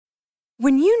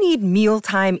When you need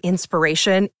mealtime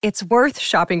inspiration, it's worth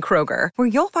shopping Kroger, where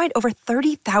you'll find over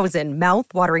 30,000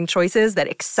 mouth-watering choices that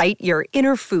excite your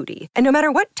inner foodie. And no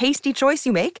matter what tasty choice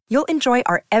you make, you'll enjoy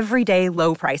our everyday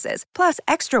low prices, plus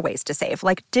extra ways to save,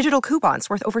 like digital coupons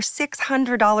worth over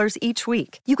 $600 each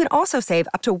week. You can also save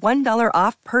up to $1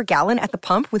 off per gallon at the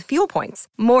pump with fuel points.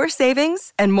 More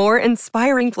savings and more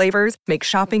inspiring flavors make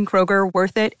shopping Kroger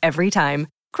worth it every time.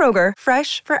 Kroger,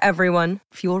 fresh for everyone.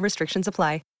 Fuel restrictions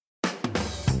apply.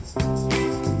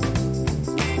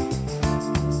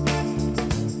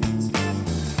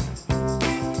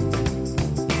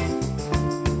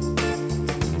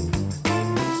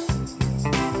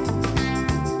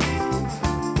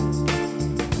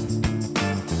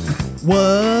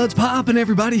 What's poppin',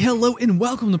 everybody? Hello and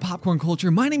welcome to Popcorn Culture.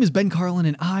 My name is Ben Carlin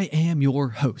and I am your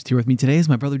host. Here with me today is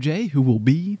my brother Jay, who will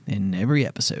be in every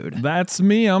episode. That's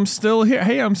me. I'm still here.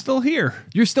 Hey, I'm still here.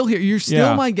 You're still here. You're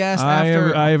still my guest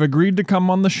I have agreed to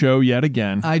come on the show yet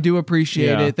again. I do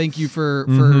appreciate it. Thank you for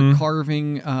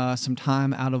carving some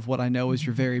time out of what I know is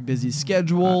your very busy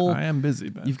schedule. I am busy,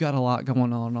 Ben. You've got a lot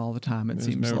going on all the time, it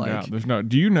seems like. Doubt. There's no.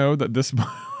 Do you know that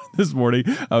this morning,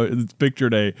 it's picture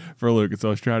day for Luke, and so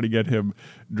I was trying to get him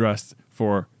dressed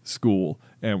for school,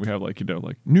 and we have like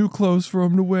new clothes for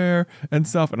him to wear and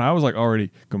stuff, and I was like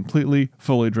already completely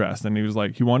fully dressed, and he was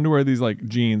like, he wanted to wear these like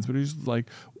jeans, but he's like,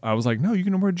 I was like, no, you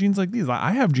can wear jeans like these.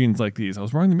 I have jeans like these. I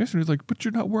was wearing them yesterday. He's like, but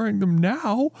you're not wearing them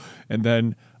now. And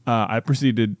then I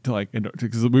proceeded to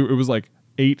because it was like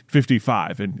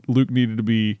 8:55, and Luke needed to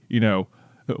be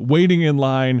waiting in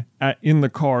line in the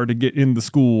car to get in the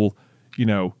school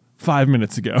 5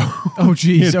 minutes ago. Oh,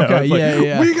 geez. Okay.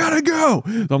 Yeah. We gotta go.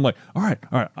 So I'm like, all right.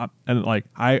 And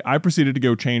I proceeded to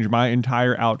go change my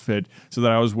entire outfit so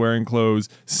that I was wearing clothes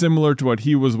similar to what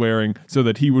he was wearing so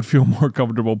that he would feel more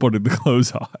comfortable putting the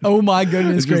clothes on. Oh my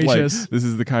goodness gracious. This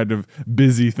is the kind of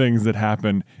busy things that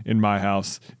happen in my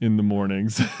house in the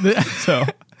mornings. So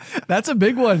that's a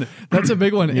big one. Yeah.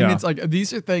 And it's like,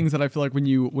 these are things that I feel like when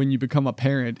you become a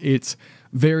parent, it's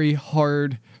very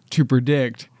hard to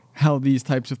predict how these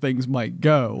types of things might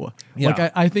go. Yeah.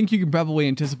 Like I think you can probably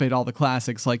anticipate all the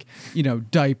classics, like,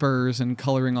 diapers and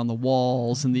coloring on the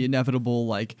walls and the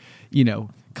inevitable,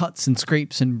 cuts and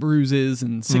scrapes and bruises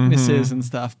and sicknesses and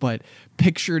stuff, but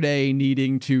picture day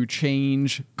needing to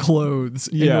change clothes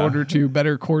in order to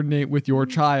better coordinate with your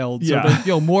child so they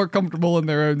feel more comfortable in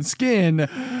their own skin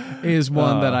is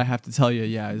one that I have to tell you,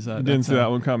 didn't see that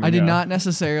one coming. I did not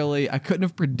necessarily, I couldn't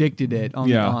have predicted it on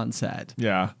the onset.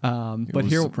 Yeah. But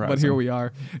here we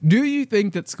are. Do you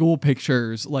think that school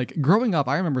pictures, like growing up,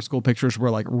 I remember school pictures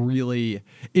were like really,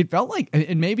 it felt like,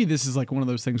 and maybe this is like one of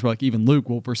those things where like even Luke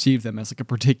will perceive them as like a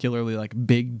particularly like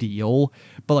big deal,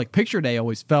 but like picture day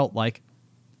always felt like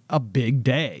a big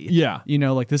day. Yeah.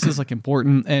 Like this is like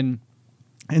important, and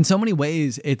in so many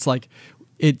ways it's like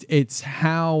it's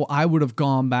how I would have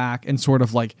gone back and sort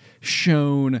of like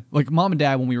shown, like mom and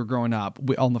dad when we were growing up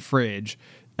on the fridge,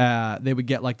 they would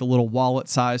get like the little wallet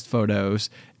sized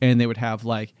photos, and they would have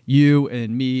like you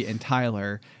and me and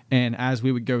Tyler, and as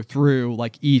we would go through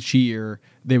like each year,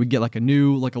 they would get like a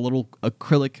new, like a little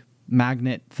acrylic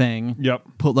magnet thing. Yep.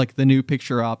 Put like the new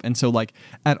picture up, and so like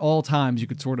at all times you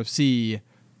could sort of see.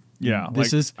 Yeah,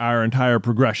 this is our entire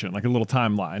progression, like a little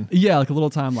timeline. Yeah, like a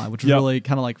little timeline, which was really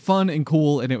kind of like fun and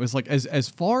cool. And it was like as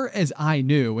far as I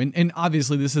knew, and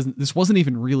obviously this wasn't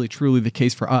even really truly the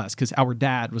case for us, because our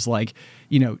dad was like,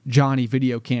 Johnny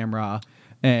video camera,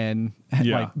 and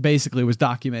like basically was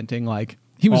documenting like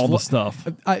he was all the stuff.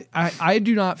 I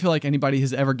do not feel like anybody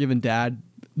has ever given dad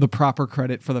the proper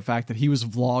credit for the fact that he was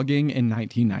vlogging in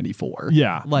 1994.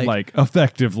 Yeah, like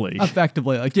effectively.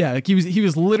 Like he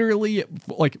was literally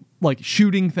like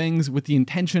shooting things with the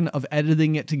intention of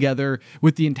editing it together,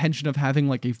 with the intention of having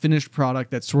like a finished product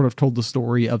that sort of told the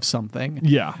story of something.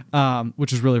 Yeah.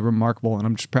 Which is really remarkable, and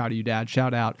I'm just proud of you, Dad.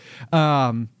 Shout out.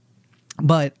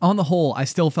 But on the whole, I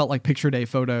still felt like picture day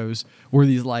photos were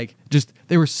these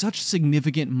they were such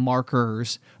significant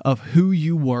markers of who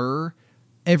you were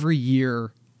every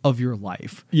year of your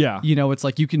life. Yeah. It's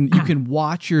like you can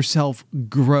watch yourself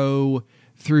grow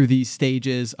through these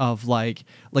stages of like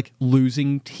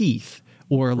losing teeth,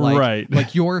 or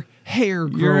like your hair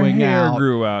growing out. Your hair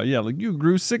grew out. Yeah, like you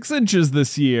grew 6 inches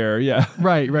this year. Yeah.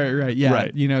 Right. Yeah.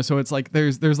 Right. So it's like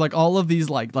there's like all of these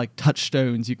like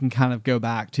touchstones you can kind of go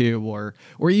back to, or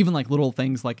even like little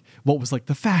things like what was like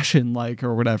the fashion like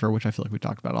or whatever, which I feel like we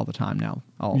talk about all the time now.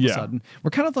 All of a sudden,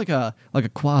 we're kind of like a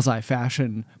quasi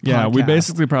fashion. Yeah, podcast. We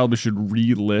basically probably should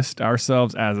relist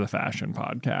ourselves as a fashion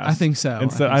podcast. I think so.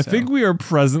 I think we are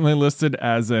presently listed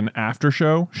as an after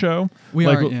show. We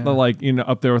are,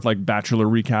 up there with like Bachelor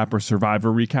Recap or Survivor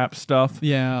recap stuff.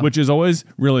 Yeah. Which is always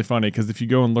really funny because if you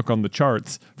go and look on the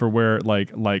charts for where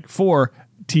like for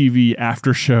TV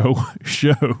after show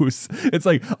shows, it's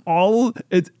like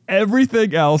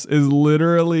everything else is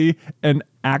literally an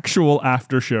actual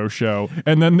after show,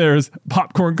 and then there's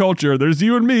popcorn culture, there's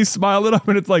you and me, Smile It Up,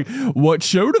 and it's like, what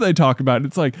show do they talk about? And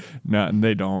it's like, no,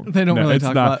 they don't really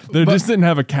talk about they just didn't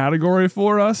have a category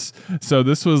for us, so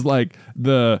this was like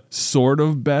the sort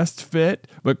of best fit,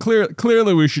 but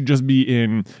clearly we should just be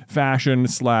in fashion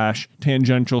 /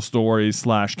 tangential stories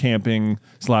 / camping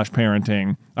 /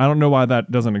 parenting. I don't know why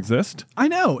that doesn't exist. I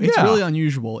know it's Yeah. really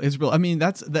unusual. It's real. I mean,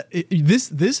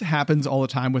 this happens all the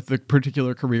time with the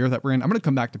particular career that we're in. I'm going to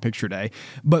come back to picture day,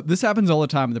 but this happens all the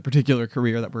time in the particular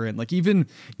career that we're in. Like even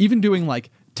doing like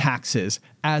taxes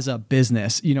as a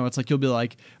business, you know, it's like you'll be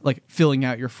like filling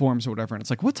out your forms or whatever, and it's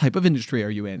like, what type of industry are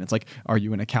you in? It's like, are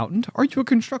you an accountant? Are you a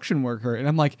construction worker? And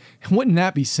I'm like, wouldn't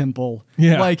that be simple?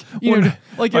 Yeah, like you know,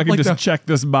 like I can like just the, check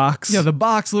this box. yeah, the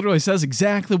box literally says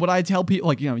exactly what I tell people.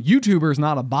 Like, you know, YouTuber is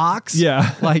not a box.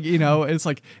 Yeah. Like, you know, it's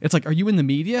like, are you in the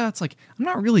media? It's like, I'm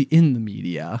not really in the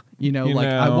media. You know,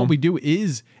 what we do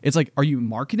is, it's like, are you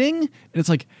marketing? And it's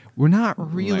like, we're not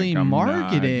really Like, I'm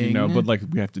marketing. not, you know, but like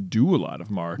we have to do a lot of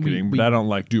marketing, but I don't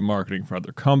like do marketing for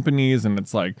other companies, and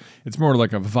it's like it's more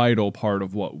like a vital part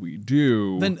of what we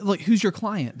do. Then like, who's your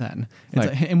client then? It's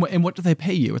Like- and what do they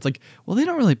pay you? It's like, well, they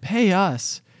don't really pay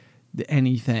us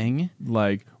anything.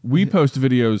 Like we post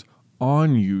videos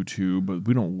on YouTube, but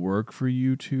we don't work for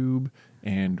YouTube,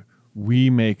 and we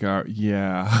make our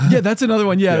Yeah, that's another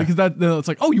one. Yeah, because it's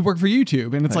like, oh, you work for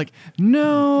YouTube, and it's like,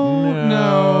 no,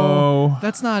 No.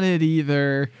 that's not it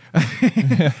either.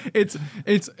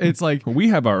 It's like, we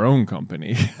have our own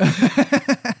company.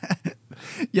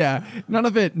 yeah, none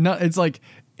of it. No, it's like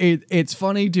it's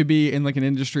funny to be in like an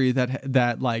industry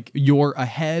that like you're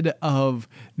ahead of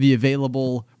the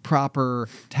available proper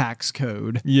tax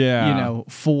code. Yeah. you know,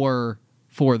 for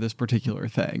this particular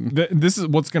thing. This is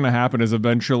what's going to happen is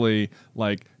eventually,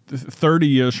 like 30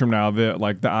 years from now, the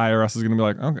IRS is going to be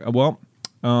like, okay, well,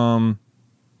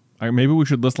 maybe we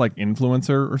should list like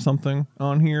influencer or something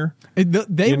on here.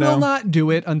 They You know? will not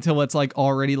do it until it's like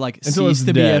already like Until it's ceased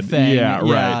to dead. be a thing. Yeah,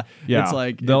 right. Yeah. It's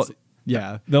like They'll-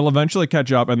 yeah. They'll eventually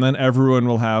catch up, and then everyone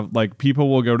will have like people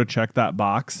will go to check that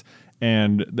box,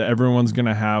 and everyone's going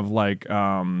to have like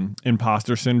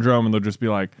imposter syndrome, and they'll just be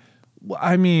like, well,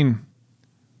 I mean,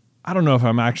 I don't know if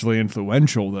I'm actually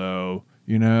influential though.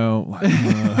 You know, what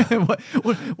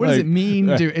does it mean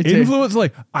to influence?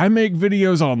 Like, I make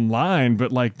videos online,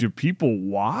 but like, do people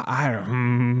watch?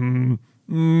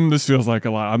 This feels like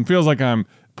a lot. Feels like I'm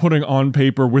putting on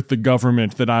paper with the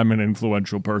government that I'm an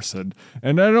influential person,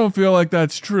 and I don't feel like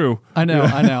that's true. I know.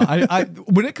 I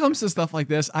when it comes to stuff like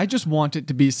this, I just want it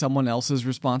to be someone else's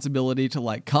responsibility to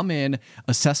like come in,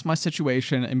 assess my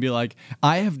situation, and be like,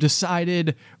 I have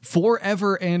decided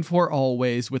forever and for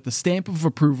always, with the stamp of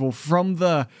approval from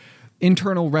the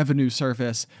Internal Revenue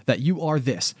Service, that you are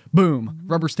this. Boom,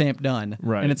 rubber stamp, done.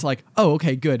 Right. And it's like, oh,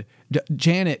 okay, good.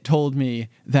 Janet told me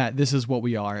that this is what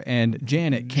we are, and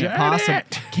Janet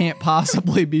can't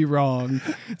possibly be wrong.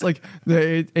 It's like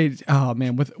oh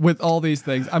man, with all these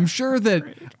things, I'm sure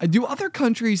that do other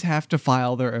countries have to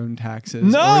file their own taxes?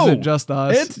 No, or is it just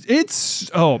us? It's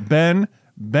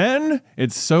Ben,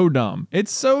 it's so dumb.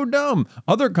 It's so dumb.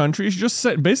 Other countries just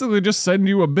send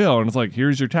you a bill, and it's like,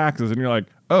 here's your taxes, and you're like,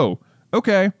 oh,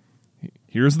 okay,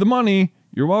 here's the money.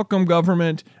 You're welcome,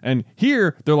 government. And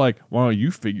here they're like, well,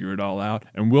 you figure it all out,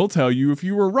 and we'll tell you if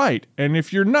you were right, and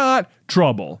if you're not,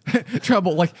 trouble.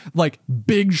 Trouble, like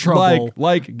big trouble.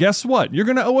 Like, guess what? You're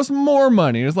gonna owe us more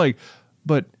money. It's like,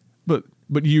 but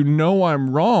you know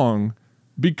I'm wrong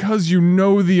because you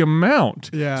know the amount.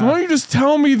 Yeah. So why don't you just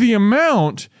tell me the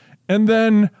amount? And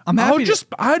then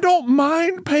I don't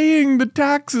mind paying the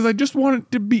taxes. I just want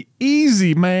it to be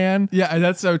easy, man. Yeah,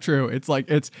 that's so true. It's like,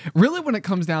 it's really, when it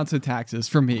comes down to taxes,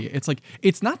 for me, it's like,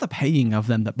 it's not the paying of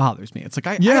them that bothers me. It's like,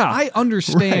 I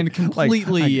understand Right.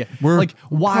 completely We're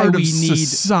why part we of need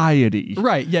society.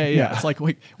 Right. Yeah. It's like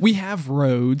we have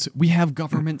roads, we have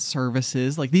government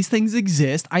services, like these things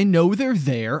exist. I know they're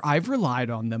there. I've relied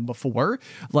on them before.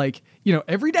 Like, you know,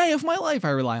 every day of my life,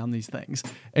 I rely on these things.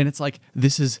 And it's like,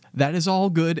 that is all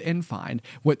good and fine.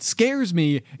 What scares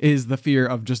me is the fear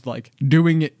of just like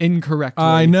doing it incorrectly.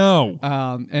 I know.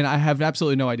 And I have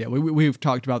absolutely no idea. We've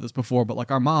talked about this before, but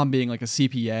like our mom being like a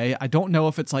CPA, I don't know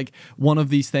if it's like one of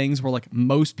these things where like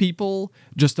most people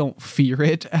just don't fear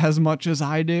it as much as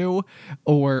I do,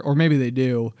 or maybe they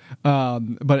do.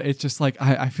 But it's just like,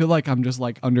 I feel like I'm just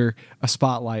like under a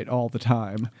spotlight all the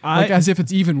time. Like as if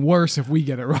it's even worse if we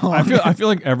get it wrong. I feel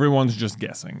like everyone's just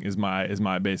guessing is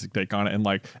my basic take on it, and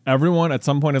like everyone at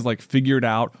some point has like figured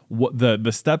out what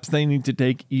the steps they need to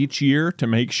take each year to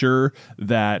make sure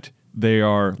that they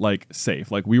are like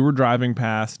safe. Like we were driving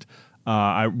past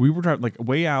we were driving like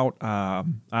way out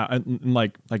in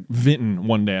like Vinton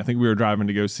one day. I think we were driving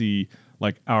to go see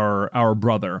like our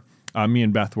brother. Me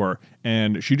and Beth were,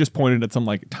 and she just pointed at some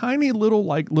like tiny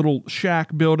little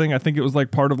shack building. I think it was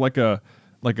like part of like a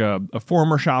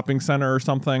former shopping center or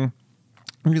something.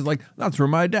 And he's like, that's where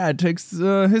my dad takes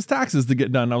his taxes to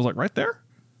get done. And I was like, right there?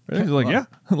 And he's like, yeah,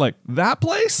 like that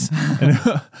place. And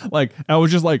like I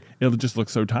was just like, it just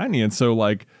looks so tiny and so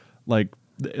like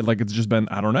it's just been,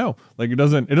 I don't know, like it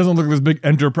doesn't look like this big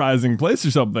enterprising place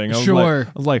or something. I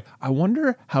was like, I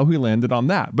wonder how he landed on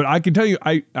that. But I can tell you,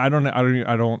 I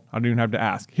don't even have to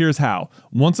ask. Here's how.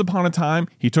 Once upon a time,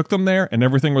 he took them there and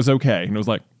everything was okay. And it was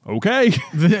like, okay,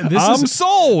 I'm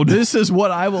sold. This is what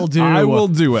I will do. I will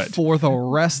do it for the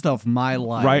rest of my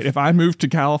life. Right? If I moved to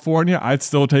California, I'd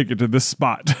still take it to this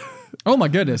spot. Oh my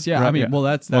goodness, yeah. Right, I mean, yeah. well,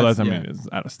 that's I mean, it's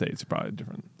out of state. It's probably a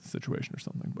different situation or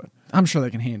something, but I'm sure they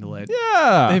can handle it.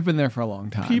 yeah, They've been there for a long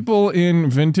time. People in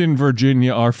Vinton,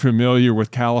 Virginia are familiar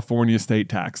with California state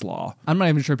tax law. I'm not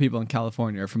even sure people in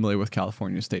California are familiar with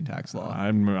California state tax law.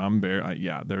 I'm very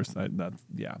yeah. There's that's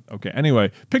yeah. Okay.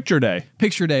 Anyway, picture day.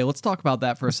 Picture day. Let's talk about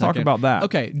that for a second. Talk about that.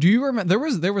 Okay. Do you remember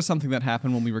there was something that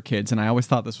happened when we were kids, and I always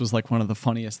thought this was like one of the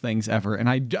funniest things ever.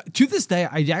 And to this day,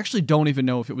 I actually don't even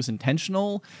know if it was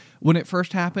intentional when it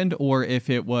first happened or if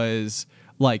it was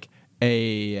like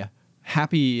a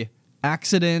happy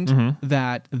accident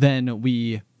that then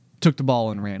we took the ball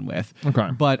and ran with.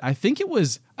 Okay. But I think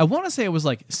I want to say it was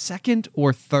like second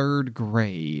or third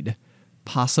grade,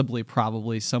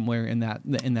 probably somewhere in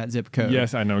that zip code.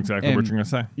 Yes, I know exactly what you're gonna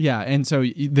say. Yeah, and so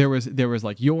there was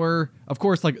like of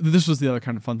course, like this was the other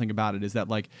kind of fun thing about it is that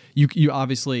like you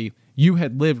obviously you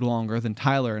had lived longer than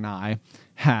Tyler and I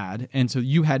had, and so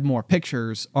you had more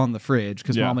pictures on the fridge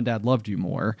because Mom and Dad loved you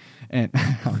more. And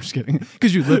I'm just kidding,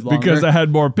 because you lived longer. Because I had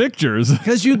more pictures.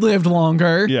 Because you lived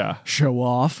longer. Yeah. Show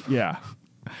off. Yeah.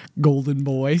 Golden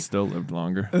boy. Still lived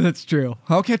longer. That's true.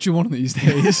 I'll catch you one of these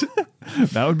days.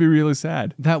 That would be really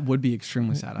sad. That would be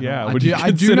extremely sad. Yeah.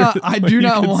 I do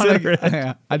not want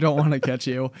to. I don't want to catch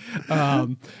you.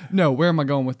 No, where am I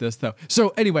going with this though? So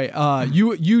anyway,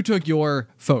 you took your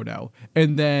photo,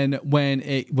 and then when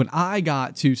I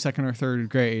got to second or third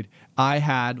grade, I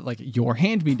had like your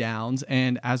hand-me-downs,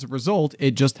 and as a result,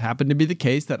 it just happened to be the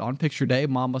case that on picture day,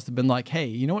 Mom must have been like, "Hey,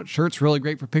 you know what shirt's really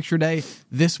great for picture day?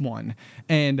 This one."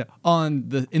 And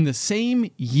in the same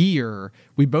year,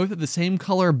 we both had the same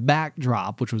color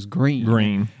backdrop, which was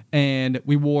green, and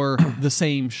we wore the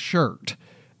same shirt.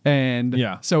 And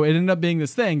so it ended up being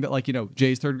this thing that, like, you know,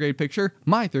 Jay's third grade picture,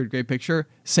 my third grade picture,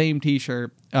 same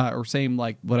t-shirt, or same,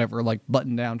 like, whatever, like,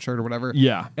 button-down shirt or whatever.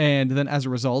 Yeah. And then as a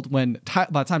result, by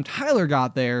the time Tyler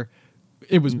got there,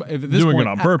 it was at this doing point,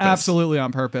 it on purpose. Absolutely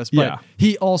on purpose. But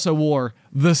he also wore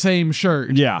the same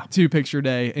shirt to picture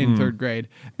day in third grade.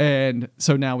 And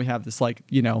so now we have this, like,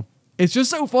 you know, it's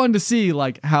just so fun to see,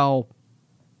 like, how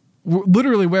we're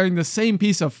literally wearing the same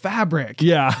piece of fabric.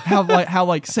 Yeah.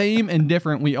 how same and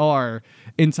different we are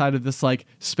inside of this like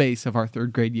space of our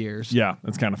third grade years. Yeah,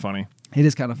 that's kind of funny. It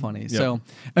is kind of funny. Yep. So,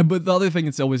 but the other thing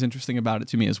that's always interesting about it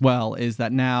to me as well is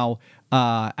that now,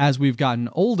 as we've gotten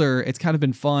older, it's kind of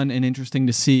been fun and interesting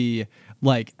to see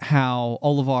like how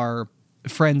all of our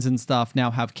friends and stuff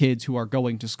now have kids who are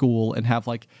going to school and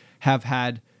have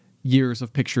had years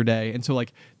of picture day. And so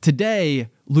like today,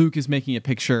 Luke is making a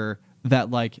picture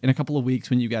that like in a couple of weeks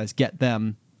when you guys get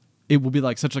them, it will be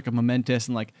like such like a momentous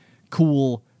and like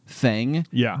cool thing.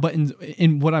 Yeah. But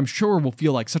in what I'm sure will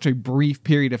feel like such a brief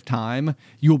period of time,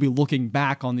 you will be looking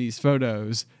back on these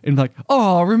photos and be like,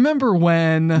 oh, remember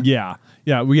when? Yeah.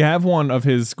 Yeah. We have one of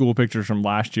his school pictures from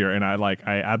last year, and I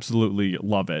absolutely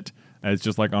love it. It's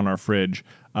just like on our fridge.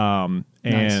 And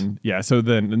nice. So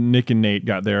then Nick and Nate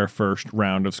got their first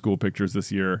round of school pictures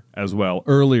this year as well,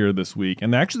 earlier this week.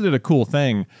 And they actually did a cool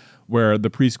thing where the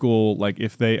preschool, like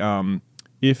if they,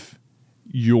 if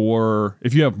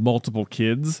you have multiple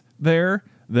kids there,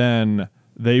 then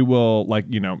they will, like,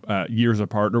 you know, years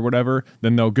apart or whatever,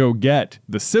 then they'll go get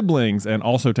the siblings and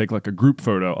also take like a group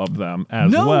photo of them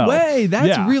as well. No way.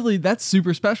 That's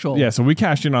super special. Yeah, so we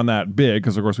cashed in on that big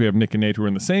because, of course, we have Nick and Nate who were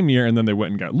in the same year, and then they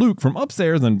went and got Luke from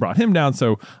upstairs and brought him down.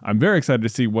 So I'm very excited to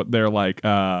see what they're like,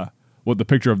 what the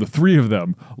picture of the three of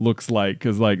them looks like.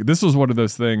 Because, like, this was one of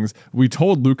those things we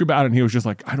told Luke about, and he was just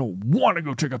like, I don't want to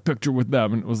go take a picture with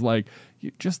them. And it was like,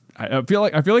 I feel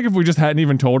like if we just hadn't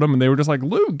even told him and they were just like,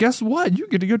 Luke, guess what? You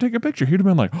get to go take a picture. He'd have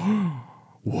been like,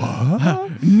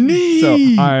 what? Neat.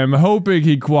 So I'm hoping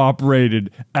he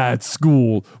cooperated at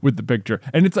school with the picture.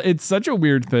 And it's such a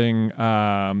weird thing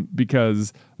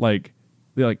because like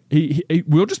he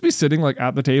we'll just be sitting like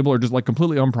at the table or just like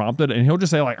completely unprompted, and he'll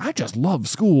just say like, I just love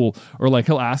school, or like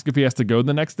he'll ask if he has to go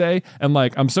the next day, and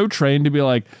like I'm so trained to be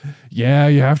like, yeah,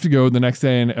 you have to go the next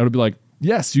day, and it'll be like,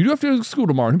 yes, you do have to go to school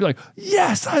tomorrow. And he'll be like,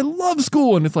 yes, I love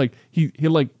school. And it's like, he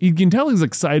can tell he's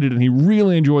excited and he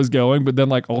really enjoys going. But then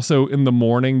like also in the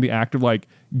morning, the act of like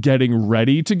getting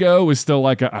ready to go is still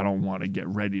like, I don't want to get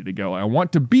ready to go. I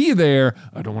want to be there.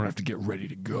 I don't want to have to get ready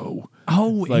to go.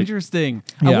 Oh, like, interesting.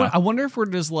 yeah. I wonder if we're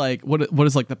just like, what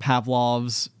is like the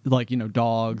Pavlov's, like,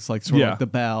 dogs, like sort of like the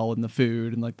bell and the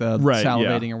food and like the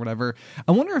salivating or whatever.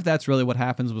 I wonder if that's really what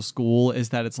happens with school, is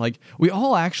that it's like, we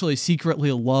all actually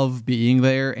secretly love being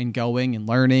there and going and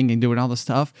learning and doing all this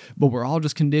stuff, but we're all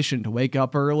just conditioned to wake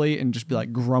up early and just be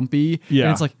like grumpy. Yeah.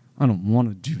 And it's like, I don't want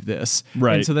to do this.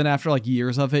 Right. And so then after like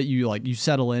years of it, you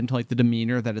settle into like the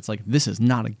demeanor that it's like, this is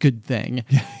not a good thing.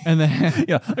 And then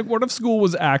yeah, like what if school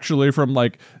was actually from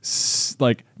like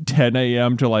 10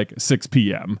 a.m. to like 6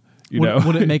 p.m.?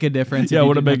 Would it make a difference? Yeah,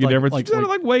 would it make a difference? Like, you just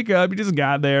like wake up, you just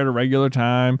got there at a regular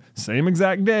time, same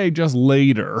exact day, just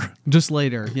later. Just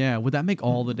later, yeah. Would that make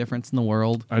all the difference in the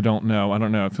world? I don't know.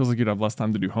 It feels like you'd have less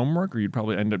time to do homework, or you'd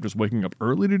probably end up just waking up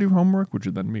early to do homework, which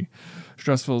would then be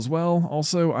stressful as well.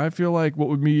 Also, I feel like what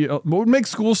would make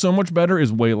school so much better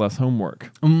is way less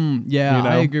homework. Yeah,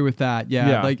 I agree with that.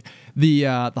 Yeah. Like the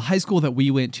high school that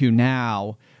we went to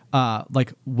now,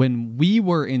 like when we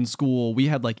were in school, we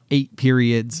had like 8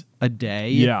 periods a day.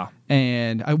 Yeah.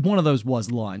 And one of those was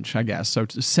lunch, I guess. So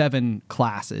 7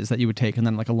 classes that you would take and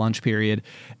then like a lunch period.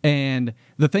 And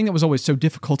the thing that was always so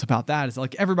difficult about that is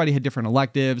like everybody had different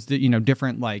electives,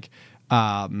 different like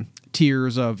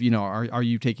tiers of, are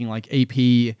you taking like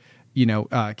AP,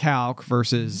 calc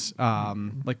versus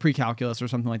like pre-calculus or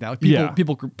something like that. Like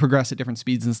people progress at different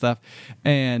speeds and stuff.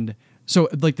 And so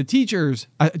like the teachers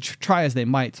try as they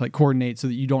might to like coordinate so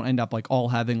that you don't end up like all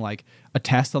having like a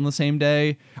test on the same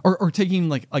day, or taking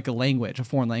like a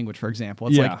foreign language, for example.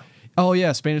 It's like, oh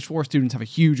yeah, Spanish 4 students have a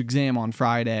huge exam on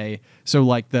Friday. So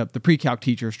like the pre-calc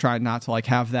teachers try not to like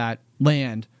have that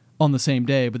land on the same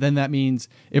day. But then that means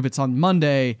if it's on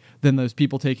Monday, then those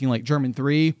people taking like German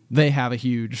 3, they have a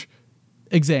huge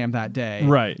exam that day.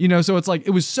 Right. So it's like,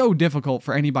 it was so difficult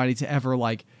for anybody to ever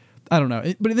like, I don't know.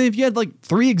 But then if you had like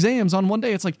 3 exams on one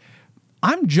day, it's like,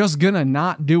 I'm just going to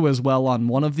not do as well on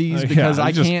one of these because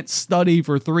I can't study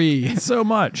for 3. So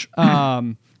much.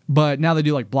 But now they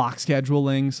do like block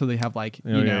scheduling. So they have like,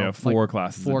 4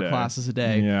 classes a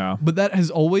day. Yeah. But that has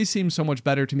always seemed so much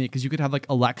better to me, because you could have like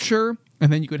a lecture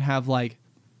and then you could have like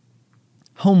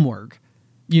homework.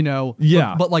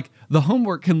 But like the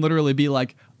homework can literally be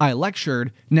like, I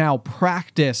lectured, now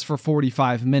practice for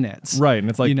 45 minutes. Right. And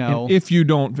it's like, if you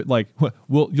don't like,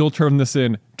 you'll turn this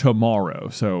in tomorrow.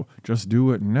 So just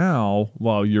do it now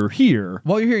while you're here.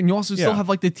 And you also still have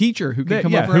like the teacher who can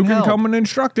come over and help. Come and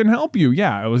instruct and help you.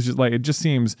 Yeah. It was just like, it just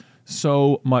seems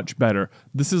so much better.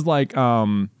 This is like,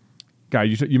 Guy,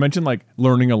 you mentioned like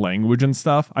learning a language and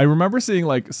stuff. I remember seeing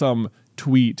like some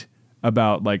tweet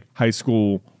about like high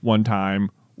school one time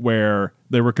where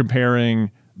they were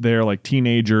comparing their like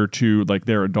teenager to like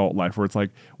their adult life, where it's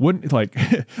like,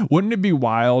 wouldn't it be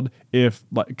wild if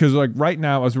like, because like right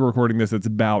now as we're recording this, it's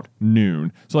about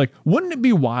noon. So like, wouldn't it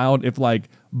be wild if like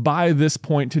by this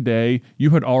point today,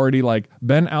 you had already like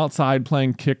been outside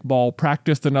playing kickball,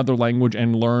 practiced another language,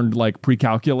 and learned like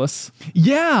pre-calculus?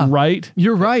 Yeah. Right?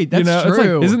 You're right. That's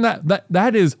true. It's like, isn't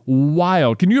that is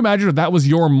wild. Can you imagine if that was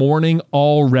your morning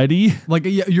already? Like,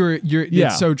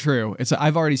 it's so true.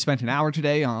 I've already spent an hour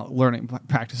today on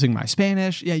practicing my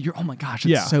Spanish. Yeah. Oh my gosh.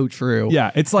 It's so true.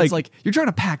 Yeah. It's like you're trying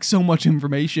to pack so much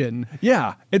information.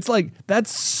 Yeah. It's like,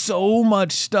 that's so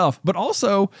much stuff. But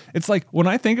also it's like, when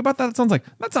I think about that,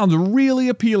 that sounds really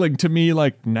appealing to me.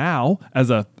 Like now as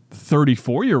a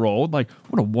 34-year-old, like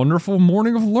what a wonderful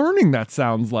morning of learning that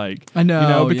sounds like. I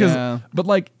know, but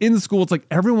like in school, it's like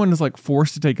everyone is like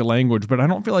forced to take a language, but I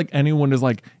don't feel like anyone is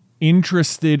like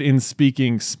interested in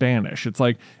speaking Spanish. It's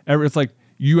like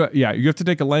you have to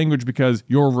take a language because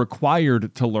you're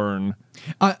required to learn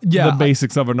the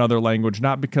basics of another language,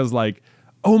 not because like,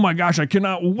 oh my gosh, I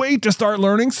cannot wait to start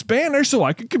learning Spanish so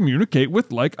I can communicate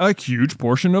with like a huge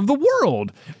portion of the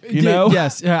world.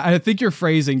 Yes. Yeah, I think you're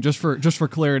phrasing just for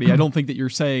clarity. I don't think that you're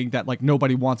saying that like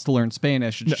nobody wants to learn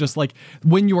Spanish. It's just like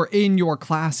when you're in your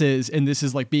classes and this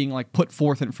is like being like put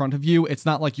forth in front of you, it's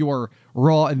not like your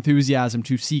raw enthusiasm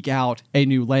to seek out a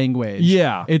new language.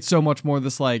 Yeah. It's so much more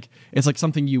this like, it's like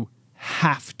something you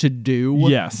have to do.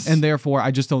 Yes. And therefore,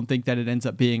 I just don't think that it ends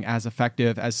up being as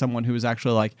effective as someone who is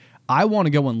actually like, I want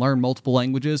to go and learn multiple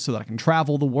languages so that I can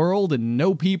travel the world and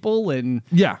know people and,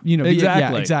 Yeah, you know,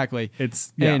 exactly. Exactly.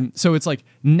 It's And so it's like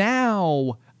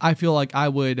now I feel like I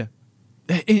would,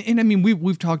 and I mean,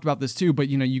 we've talked about this too, but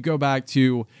you know, you go back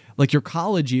to like your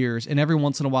college years and every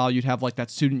once in a while you'd have like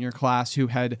that student in your class who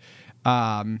had,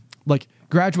 like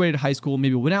graduated high school,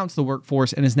 maybe went out into the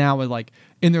workforce and is now like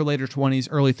in their later 20s,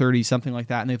 early 30s, something like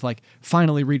that. And they've like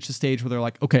finally reached the stage where they're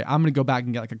like, okay, I'm going to go back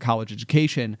and get like a college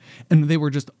education. And they were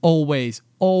just always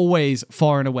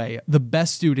far and away the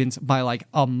best students by like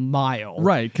a mile.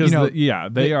 Right. Because,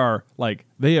 they are like,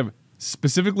 they have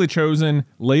specifically chosen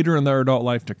later in their adult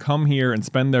life to come here and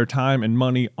spend their time and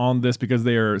money on this because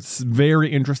they are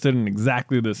very interested in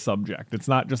exactly this subject. It's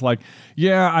not just like,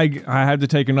 I had to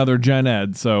take another gen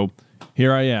ed, so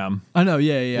here I am. I know,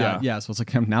 yeah. So it's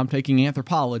like now I'm taking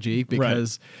anthropology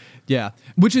because,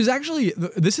 which is actually,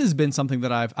 this has been something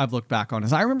that I've looked back on.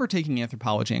 Is I remember taking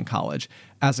anthropology in college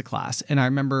as a class, and I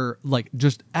remember like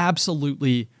just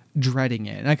absolutely dreading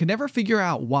it, and I could never figure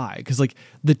out why. Because like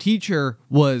the teacher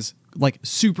was like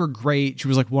super great. She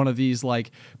was like one of these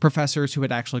like professors who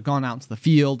had actually gone out into the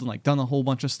field and like done a whole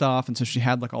bunch of stuff. And so she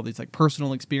had like all these like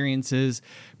personal experiences,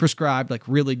 prescribed like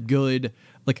really good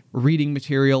like reading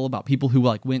material about people who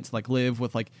like went to like live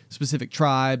with like specific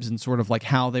tribes and sort of like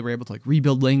how they were able to like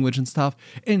rebuild language and stuff.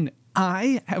 And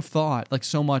I have thought like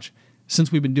so much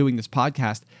since we've been doing this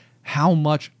podcast, how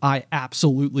much I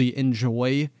absolutely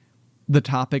enjoy the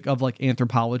topic of like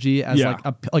anthropology as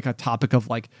like a topic of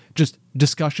like just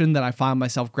discussion that I find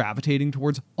myself gravitating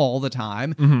towards all the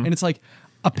time. And it's like,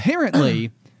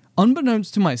 apparently,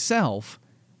 unbeknownst to myself,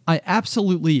 I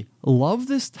absolutely love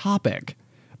this topic.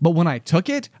 But when I took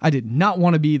it, I did not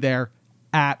want to be there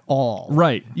at all.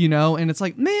 Right. You know, and it's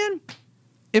like, man,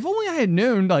 if only I had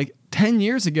known like 10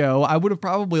 years ago, I would have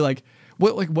probably like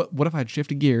what if I had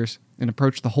shifted gears and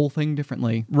approached the whole thing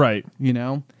differently? Right. You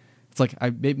know? It's like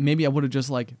maybe I would have just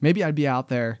like, maybe I'd be out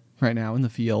there right now in the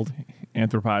field.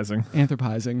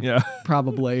 Anthropizing. Yeah.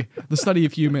 Probably. The study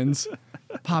of humans,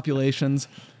 populations.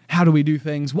 How do we do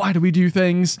things? Why do we do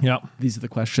things? Yep. These are the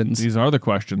questions. These are the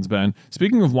questions, Ben.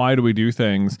 Speaking of why do we do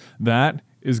things, that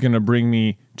is going to bring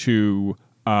me to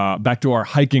back to our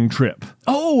hiking trip.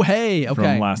 Oh, hey. Okay.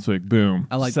 From last week. Boom.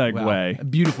 I like segue. Wow. A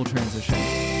beautiful transition.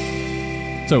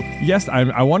 So yes,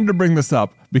 I wanted to bring this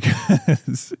up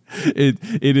because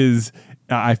it is.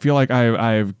 I feel like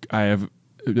I have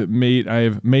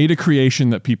made a creation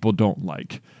that people don't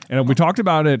like, and we talked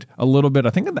about it a little bit.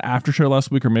 I think in the after show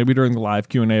last week, or maybe during the live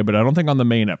Q&A, but I don't think on the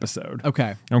main episode.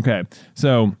 Okay.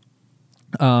 So,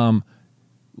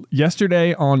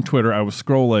 yesterday on Twitter, I was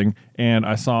scrolling and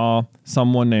I saw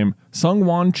someone named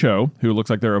Sungwon Cho, who looks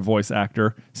like they're a voice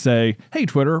actor, say, "Hey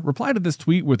Twitter, reply to this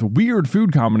tweet with weird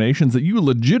food combinations that you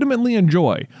legitimately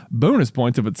enjoy. Bonus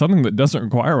points if it's something that doesn't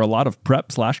require a lot of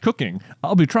prep/cooking.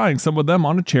 I'll be trying some of them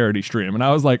on a charity stream." And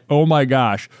I was like, oh my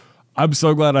gosh, I'm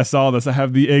so glad I saw this. I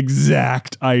have the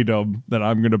exact item that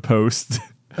I'm going to post.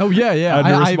 Oh yeah.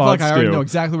 I feel like I already know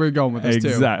exactly where you're going with this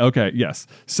too. Okay, yes.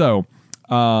 So,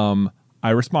 I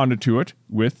responded to it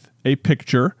with a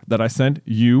picture that I sent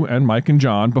you and Mike and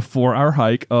John before our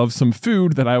hike of some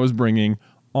food that I was bringing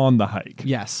on the hike.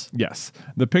 Yes.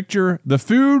 The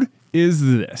food is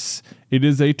this. It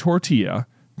is a tortilla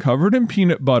covered in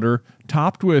peanut butter,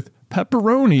 topped with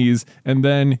pepperonis, and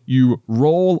then you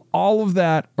roll all of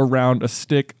that around a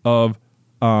stick of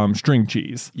string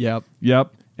cheese. Yep.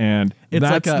 And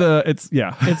it's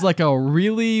it's like a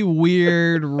really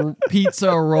weird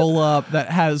pizza roll up that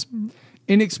has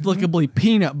inexplicably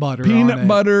peanut butter,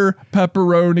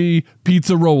 pepperoni,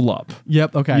 pizza roll up.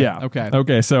 Yep. Okay. Yeah.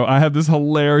 Okay. So I have this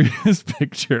hilarious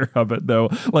picture of it though,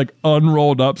 like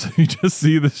unrolled up, so you just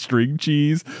see the string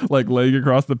cheese like laying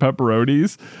across the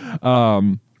pepperonis.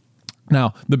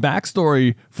 Now the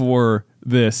backstory for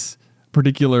this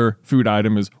particular food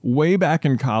item is way back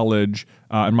in college,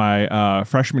 in my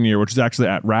freshman year, which is actually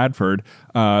at Radford.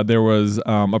 There was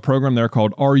a program there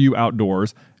called Are You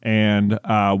Outdoors? And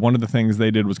one of the things they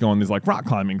did was go on these like rock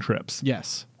climbing trips.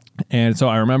 Yes. And so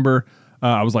I remember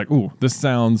I was like, ooh, this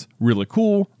sounds really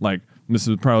cool. Like, this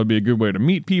would probably be a good way to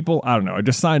meet people. I don't know. I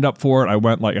just signed up for it. I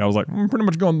went I was like, I'm pretty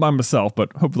much going by myself,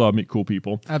 but hopefully I'll meet cool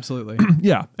people. Absolutely.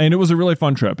 Yeah. And it was a really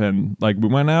fun trip. And like, we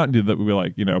went out and did that. We were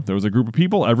like, there was a group of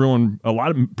people,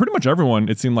 pretty much everyone,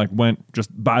 it seemed like went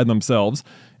just by themselves.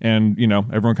 And,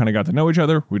 everyone kind of got to know each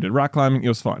other. We did rock climbing. It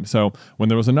was fun. So when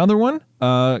there was another one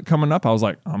coming up, I was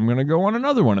like, I'm going to go on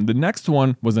another one. And the next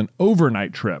one was an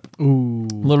overnight trip. Ooh.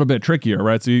 A little bit trickier,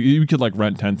 right? So you could like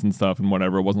rent tents and stuff and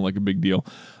whatever. It wasn't like a big deal.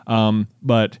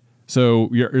 But So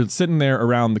you're sitting there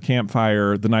around the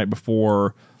campfire the night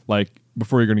before, like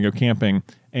before you're going to go camping.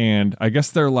 And I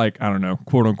guess they're like, I don't know,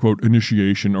 quote unquote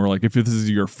initiation, or like if this is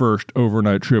your first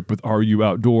overnight trip with RU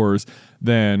Outdoors,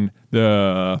 then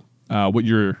what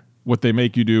they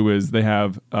make you do is they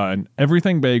have an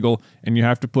everything bagel, and you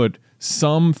have to put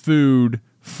some food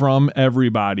from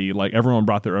everybody. Like everyone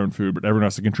brought their own food, but everyone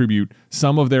has to contribute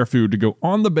some of their food to go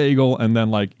on the bagel and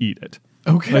then like eat it.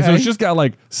 Okay. Like, so it's just got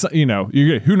like, you know,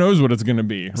 who knows what it's going to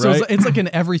be, right? So it's like an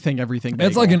everything bagel.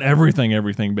 It's like an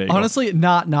everything bagel. Honestly,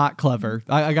 not clever.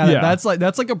 I got it. Yeah.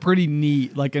 That's like a pretty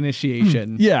neat like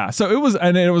initiation. Yeah. So it was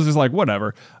just like,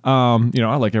 whatever. You know,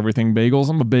 I like everything bagels.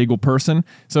 I'm a bagel person.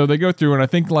 So they go through, and I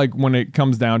think like when it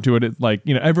comes down to it, it's like,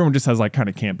 you know, everyone just has like kind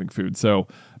of camping food. So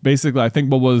basically, I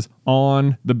think what was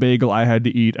on the bagel I had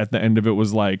to eat at the end of it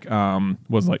was like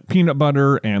peanut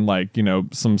butter and like, you know,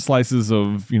 some slices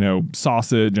of, you know,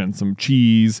 sausage and some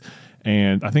cheese,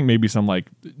 and I think maybe some like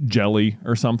jelly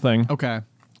or something. Okay.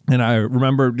 And I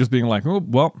remember just being like, oh,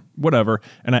 well, whatever.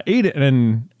 And I ate it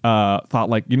and thought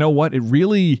like, you know what? It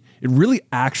really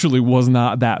actually was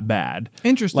not that bad.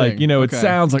 Interesting. Like, you know, it Okay.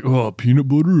 sounds like, oh, peanut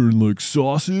butter and like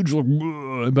sausage, like,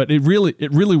 ugh, but it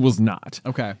really was not.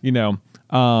 Okay. You know,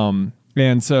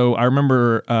 and so I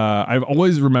remember, I've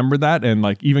always remembered that. And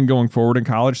like, even going forward in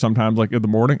college, sometimes like in the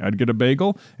morning, I'd get a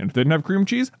bagel, and if they didn't have cream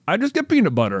cheese, I'd just get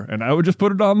peanut butter, and I would just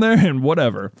put it on there and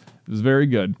whatever. It was very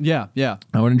good. Yeah.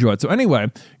 I would enjoy it. So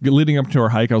anyway, leading up to our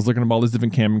hike, I was looking at all these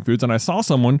different camping foods, and I saw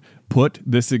someone put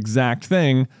this exact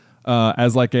thing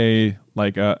as like a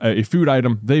food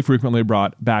item they frequently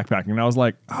brought backpacking. And I was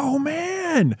like, oh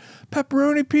man,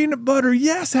 pepperoni peanut butter.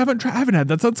 Yes, I haven't had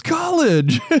that since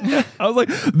college. I was like,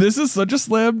 this is such a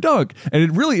slam dunk. And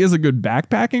it really is a good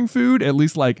backpacking food, at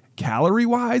least like calorie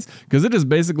wise, because it is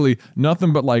basically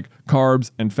nothing but like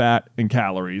carbs and fat and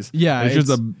calories. Yeah, It's just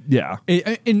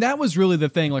and that was really the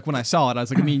thing. Like when I saw it, I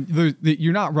was like, I mean,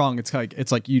 you're not wrong. It's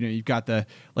like, you know, you've got the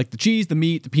cheese, the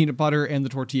meat, the peanut butter, and the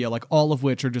tortilla, like all of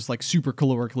which are just like super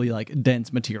calorically like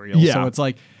dense material. Yeah. So it's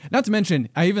like, not to mention,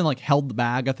 I even like held the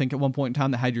bag, I think at one point in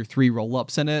time, that had your 3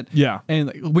 roll-ups in it. Yeah. And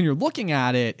like, when you're looking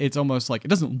at it, it's almost like, it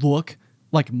doesn't look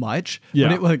like much.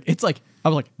 Yeah. But it's like, I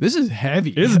was like, this is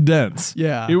heavy. It's dense.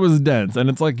 Yeah. It was dense. And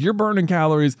it's like you're burning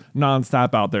calories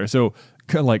nonstop out there. So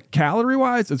like calorie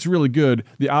wise, it's really good.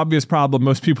 The obvious problem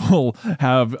most people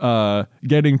have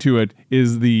getting to it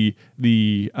is the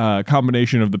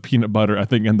combination of the peanut butter, I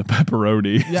think, and the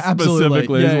pepperoni. Yeah, absolutely.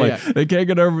 Specifically. Yeah, It's like they can't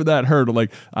get over that hurdle.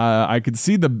 Like I can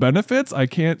see the benefits. I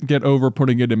can't get over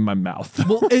putting it in my mouth.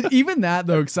 Well, even that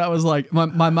though, because I was like,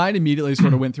 my mind immediately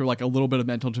sort of went through like a little bit of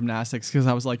mental gymnastics, because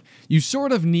I was like, you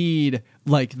sort of need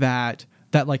like that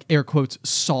like air quotes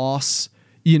sauce,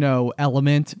 you know,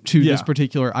 element to this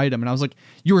particular item. And I was like,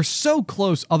 you were so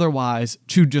close otherwise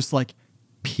to just like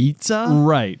pizza.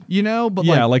 Right. You know, but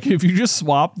yeah, like if you just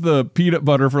swap the peanut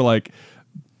butter for like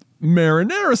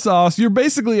marinara sauce, you're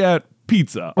basically at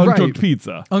pizza, uncooked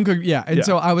pizza. Uncooked, yeah. And Yeah.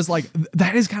 so I was like,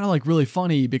 that is kind of like really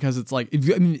funny, because it's like,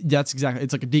 that's exactly,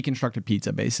 it's like a deconstructed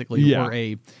pizza basically, Yeah. or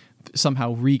a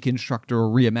somehow reconstructed or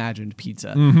reimagined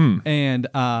pizza. Mm-hmm. And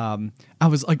I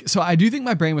was like, so I do think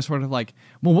my brain was sort of like,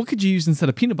 well, what could you use instead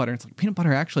of peanut butter? And it's like, peanut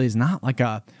butter actually is not like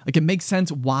it makes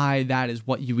sense why that is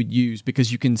what you would use,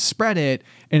 because you can spread it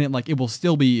and it will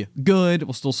still be good. It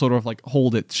will still sort of like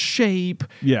hold its shape.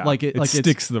 Yeah. Like it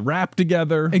sticks the wrap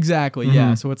together. Exactly. Mm-hmm.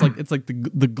 Yeah. So it's like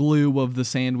the glue of the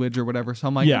sandwich or whatever. So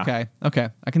I'm like, Yeah. okay.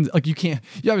 I can, like, you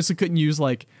obviously couldn't use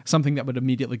like something that would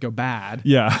immediately go bad.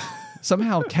 Yeah.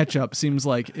 Somehow ketchup seems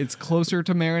like it's closer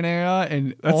to marinara,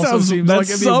 and That also seems that like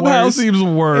it'd be somehow worse. seems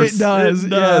worse. It does.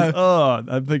 Yeah. Oh,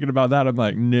 I'm thinking about that. I'm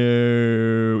like,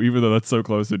 no, even though that's so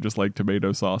close to just like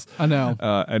tomato sauce. I know.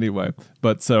 Anyway,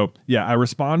 but so yeah, I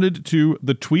responded to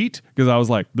the tweet because I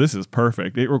was like, this is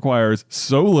perfect. It requires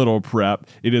so little prep.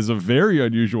 It is a very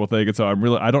unusual thing. And so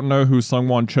I don't know who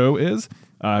Sungwon Cho is.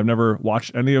 I've never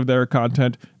watched any of their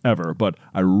content ever, but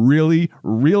I really,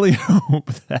 really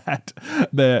hope that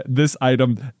this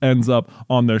item ends up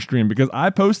on their stream, because I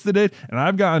posted it and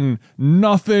I've gotten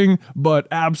nothing but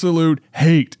absolute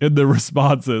hate in the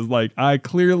responses. Like, I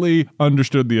clearly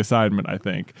understood the assignment, I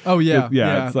think. Oh yeah,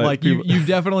 It's like you've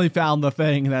definitely found the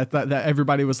thing that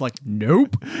everybody was like,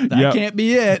 nope, that can't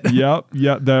be it. Yep.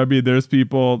 There's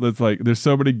people that's like, there's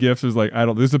so many gifs.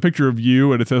 There's a picture of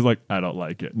you and it says like, I don't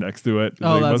like it next to it.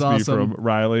 Oh, Like, that's must awesome. be from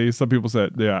Riley. Some people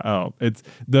said, it's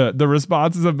the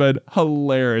responses have been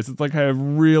hilarious. It's like I have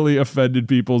really offended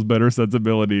people's better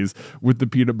sensibilities with the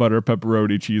peanut butter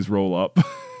pepperoni cheese roll up.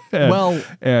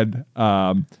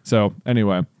 So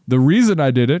anyway, the reason I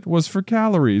did it was for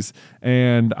calories,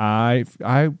 and I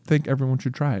think everyone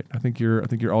should try it. I think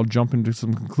you're all jumping to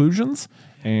some conclusions,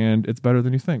 and it's better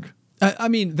than you think. I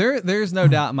mean, there's no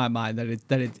doubt in my mind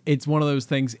that it's one of those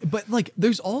things. But like,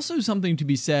 there's also something to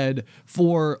be said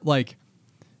for like,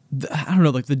 I don't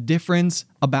know, like the difference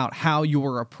about how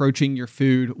you're approaching your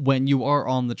food when you are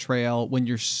on the trail, when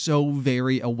you're so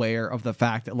very aware of the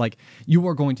fact that like you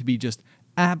are going to be just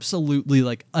absolutely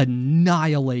like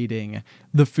annihilating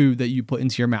the food that you put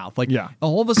into your mouth. Like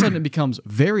all of a sudden it becomes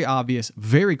very obvious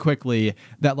very quickly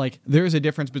that like there's a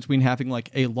difference between having like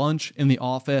a lunch in the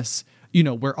office, you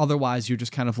know, where otherwise you're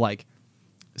just kind of like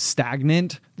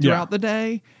stagnant throughout the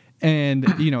day.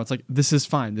 And, you know, it's like, this is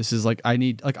fine. This is like, I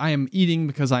am eating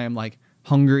because I am like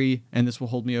hungry, and this will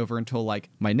hold me over until like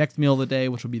my next meal of the day,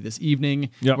 which will be this evening,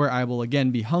 where I will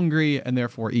again be hungry and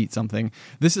therefore eat something.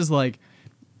 This is like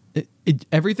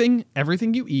everything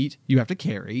you eat, you have to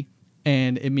carry.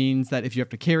 And it means that if you have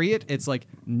to carry it, it's like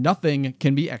nothing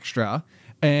can be extra.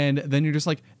 And then you're just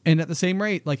like, and at the same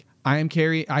rate, like I am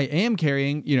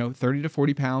carrying, you know, 30 to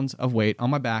 40 pounds of weight on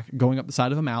my back going up the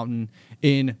side of a mountain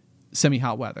in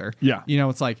semi-hot weather. Yeah. You know,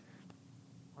 it's like,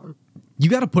 you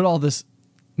got to put all this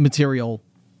material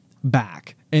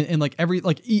back. And like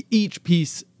each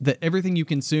piece, that everything you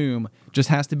consume just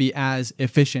has to be as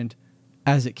efficient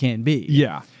as it can be.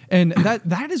 Yeah. And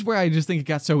that is where I just think it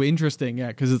got so interesting.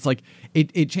 Yeah. Cause it's like,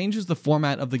 it changes the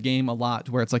format of the game a lot,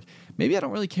 to where it's like, maybe I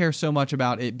don't really care so much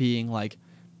about it being like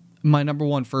my number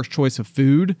one first choice of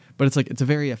food, but it's like, it's a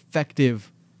very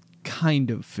effective kind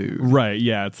of food. Right.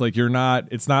 Yeah. It's like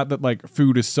it's not that like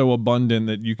food is so abundant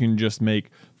that you can just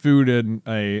make food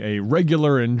a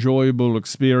regular, enjoyable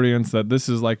experience, that this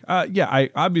is like, I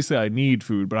need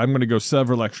food, but I'm going to go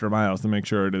several extra miles to make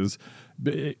sure it is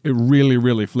really,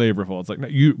 really flavorful. It's like,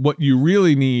 what you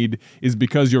really need is,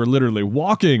 because you're literally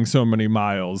walking so many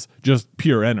miles, just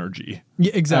pure energy.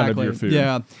 Yeah, exactly. Out of your food.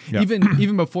 Yeah.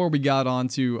 Even before we got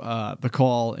onto the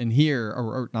call in here,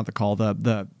 or not the call,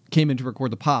 the came in to record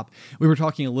the pop, we were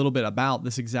talking a little bit about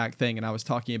this exact thing, and I was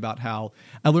talking about how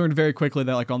I learned very quickly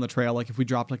that like on the trail, like if we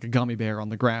dropped like a gummy bear on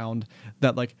the ground,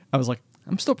 that like I was like,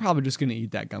 I'm still probably just gonna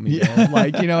eat that gummy bear.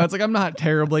 Like, you know, it's like I'm not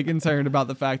terribly concerned about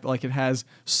the fact that like it has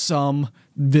some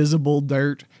visible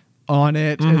dirt on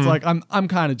it. Mm-hmm. It's like I'm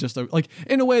kind of just like,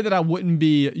 in a way that I wouldn't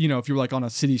be, you know, if you were like on a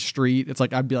city street. It's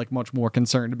like I'd be like much more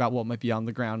concerned about what might be on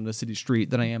the ground in a city street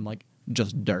than I am like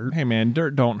just dirt. Hey man,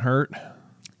 dirt don't hurt.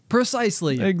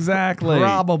 Precisely. Exactly.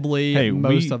 Probably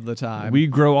most of the time. We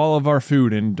grow all of our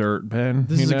food in dirt, Ben.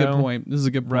 This is a good point.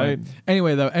 Right?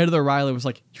 Anyway, though, Ed the Riley was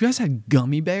like, you guys had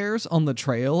gummy bears on the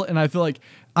trail? And I feel like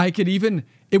I could even...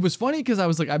 It was funny because I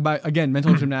was like, again,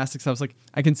 mental gymnastics. I was like,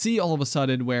 I can see all of a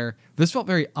sudden where this felt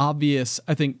very obvious,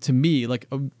 I think, to me, like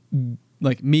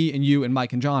me and you and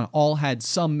Mike and John all had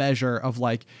some measure of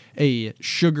like a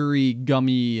sugary,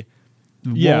 gummy,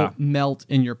 won't melt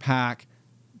in your pack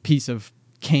piece of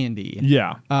candy.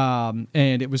 Yeah.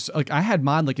 And it was like I had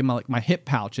mine like in my hip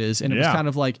pouches, and it was kind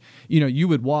of like, you know, you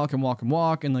would walk, and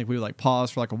like we would like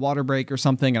pause for like a water break or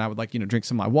something, and I would like, you know, drink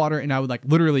some of my water, and I would like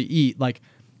literally eat like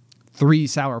 3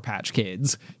 Sour Patch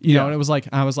Kids, you know, and it was like,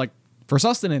 I was like, for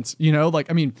sustenance, you know,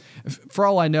 like, I mean, for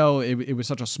all I know, it was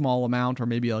such a small amount, or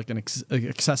maybe like an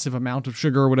excessive amount of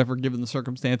sugar or whatever, given the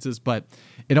circumstances, but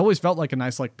it always felt like a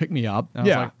nice, like, pick me up. And I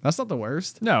was like, that's not the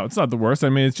worst. No, it's not the worst. I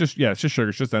mean, it's just sugar.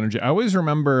 It's just energy. I always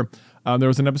remember there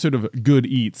was an episode of Good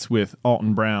Eats with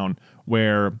Alton Brown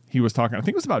where he was talking, I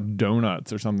think it was about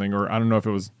donuts or something, or I don't know if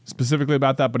it was specifically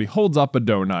about that, but he holds up a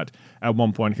donut at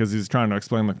one point because he's trying to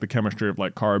explain like the chemistry of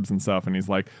like carbs and stuff. And he's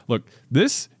like, look,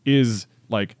 this is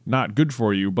like not good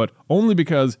for you, but only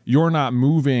because you're not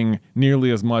moving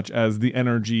nearly as much as the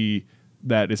energy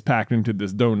that is packed into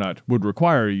this donut would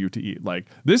require you to eat. Like,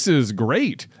 this is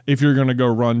great if you're going to go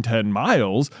run 10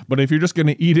 miles, but if you're just going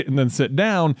to eat it and then sit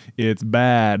down, it's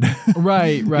bad.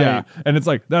 Right. Yeah. And it's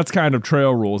like, that's kind of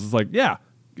trail rules. It's like, yeah,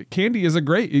 candy is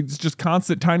it's just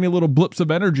constant tiny little blips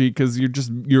of energy because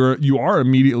you are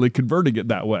immediately converting it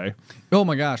that way. Oh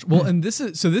my gosh. Well, and this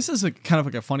is a kind of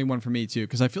like a funny one for me too,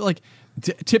 because I feel like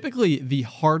typically the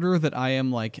harder that I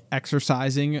am like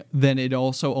exercising, then it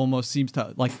also almost seems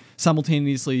to like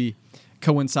simultaneously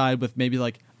coincide with maybe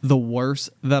like the worse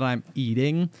that I'm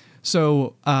eating.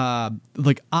 So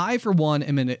like I for one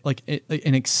am an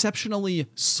exceptionally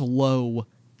slow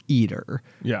eater.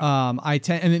 Yeah.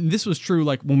 And this was true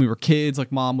like when we were kids,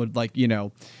 like mom would like, you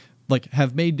know, like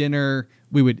have made dinner,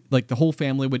 we would like the whole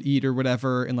family would eat or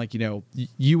whatever, and like, you know,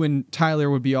 you and Tyler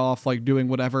would be off like doing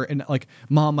whatever, and like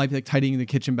mom might be like tidying the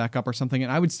kitchen back up or something,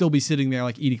 and I would still be sitting there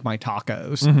like eating my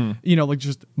tacos, you know, like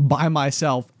just by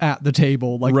myself at the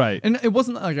table, like, Right. and it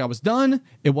wasn't like I was done.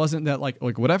 It wasn't that like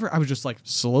whatever. I was just like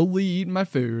slowly eating my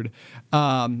food.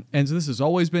 And so this has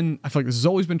always been, I feel like this has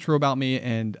always been true about me,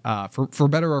 and for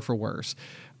better or for worse.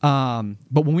 But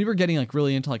when we were getting like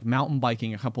really into like mountain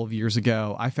biking a couple of years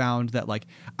ago, I found that like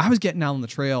I was getting out on the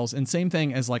trails, and same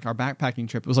thing as like our backpacking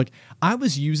trip. It was like I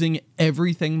was using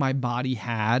everything my body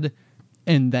had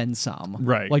and then some.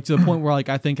 Right. Like to the point where like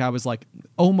I think I was like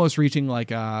almost reaching like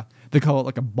they call it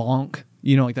like a bonk.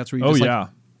 You know, like that's where you just like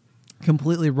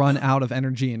completely run out of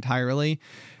energy entirely.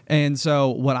 And so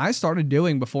what I started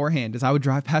doing beforehand is I would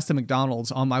drive past the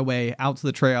McDonald's on my way out to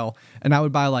the trail, and I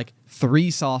would buy like 3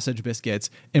 sausage biscuits.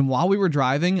 And while we were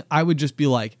driving, I would just be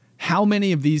like, how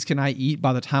many of these can I eat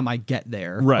by the time I get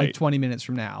there? Right. Like 20 minutes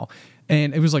from now.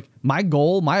 And it was like my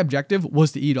goal, my objective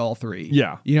was to eat all 3.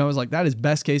 Yeah. You know, it was like that is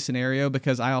best case scenario,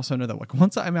 because I also know that like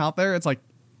once I'm out there, it's like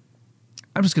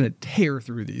I'm just going to tear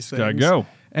through these things. Gotta go.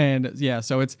 And yeah,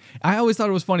 so I always thought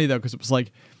it was funny though, because it was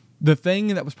like the thing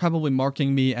that was probably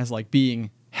marking me as like being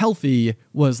healthy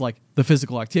was like the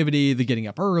physical activity, the getting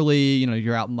up early, you know,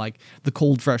 you're out in like the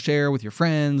cold, fresh air with your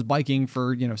friends, biking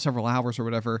for, you know, several hours or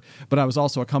whatever. But I was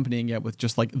also accompanying it with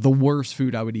just like the worst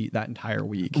food I would eat that entire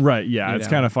week. Right. Yeah. It's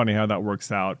know? kind of funny how that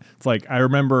works out. It's like, I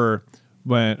remember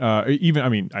when, I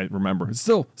remember it's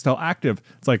still active.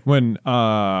 It's like when,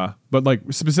 but like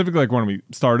specifically like when we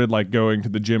started like going to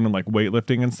the gym and like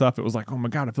weightlifting and stuff, it was like, oh my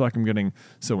God, I feel like I'm getting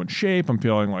so in shape. I'm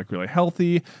feeling like really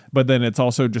healthy. But then it's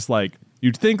also just like,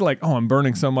 you'd think like, oh, I'm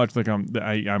burning so much, like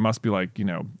I must be like, you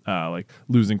know, like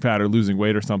losing fat or losing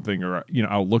weight or something, or, you know,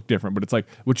 I'll look different. But it's like,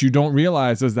 what you don't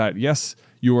realize is that, yes,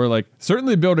 you are like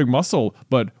certainly building muscle,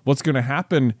 but what's going to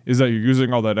happen is that you're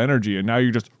using all that energy, and now you're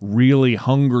just really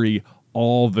hungry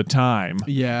all the time.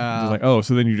 Yeah. It's like, oh,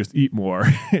 so then you just eat more,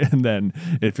 and then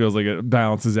it feels like it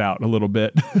balances out a little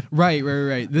bit. Right.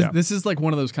 This is like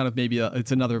one of those kind of maybe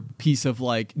it's another piece of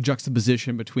like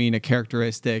juxtaposition between a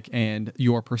characteristic and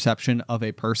your perception of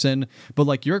a person. But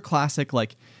like your classic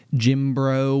like gym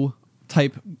bro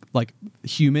type like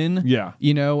human. Yeah.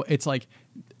 You know, it's like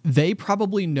they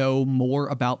probably know more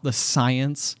about the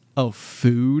science of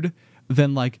food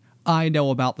than like I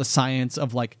know about the science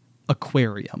of like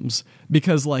aquariums,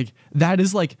 because like that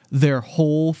is like their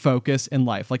whole focus in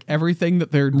life. Like everything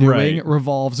that they're doing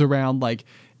revolves around like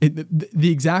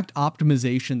the exact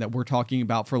optimization that we're talking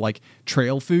about for like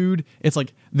trail food. It's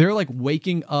like they're like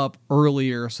waking up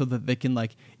earlier so that they can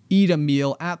like eat a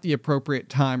meal at the appropriate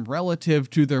time relative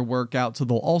to their workout, so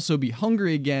they'll also be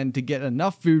hungry again to get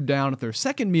enough food down at their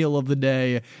second meal of the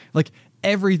day. Like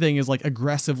everything is like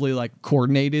aggressively like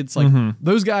coordinated. It's like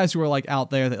those guys who are like out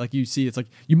there that like you see, it's like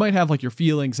you might have like your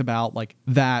feelings about like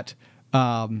that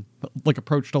like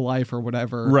approach to life or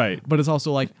whatever, right? But it's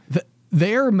also like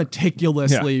they're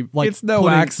meticulously like it's no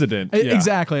accident.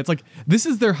 Exactly. It's like this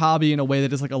is their hobby in a way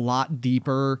that is like a lot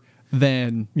deeper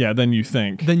than you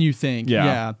think.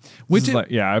 Yeah. Which is like,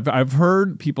 I've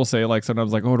heard people say like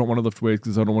sometimes like, oh, I don't want to lift weights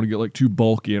because I don't want to get like too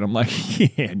bulky, and I'm like,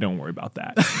 yeah, don't worry about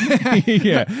that.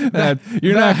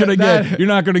 You're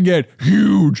not gonna get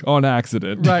huge on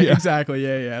accident. Right. Yeah. Exactly.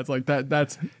 Yeah. It's like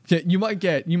that's you might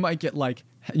get like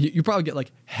you probably get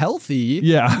like healthy.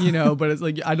 Yeah. You know, but it's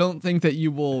like I don't think that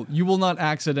you will not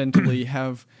accidentally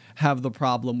have the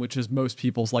problem, which is most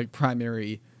people's like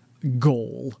primary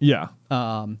goal. Yeah.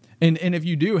 And if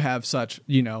you do have such,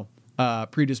 you know,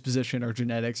 predisposition or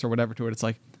genetics or whatever to it, it's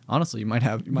like honestly you might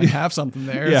have something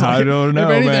there. Yeah, like, I don't know,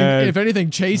 if anything,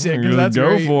 chase it, because that's go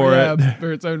great, for it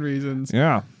for its own reasons.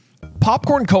 Yeah.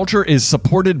 Popcorn Culture is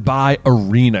supported by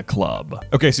Arena Club.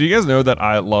 Okay, so you guys know that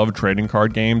I love trading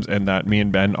card games and that me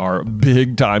and Ben are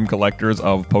big time collectors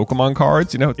of Pokemon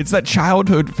cards. You know, it's that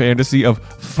childhood fantasy of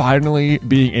finally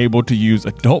being able to use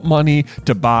adult money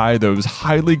to buy those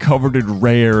highly coveted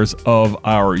rares of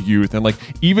our youth. And like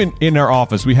even in our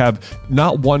office, we have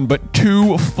not one but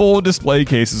 2 full display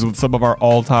cases with some of our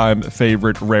all-time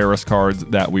favorite rarest cards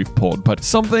that we've pulled. But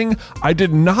something I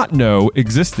did not know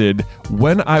existed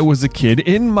when I was a kid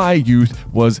in my youth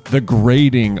was the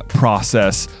grading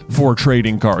process for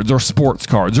trading cards or sports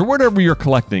cards or whatever you're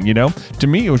collecting. You know, to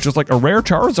me it was just like a rare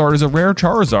Charizard is a rare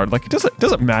Charizard. Like it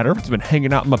doesn't matter if it's been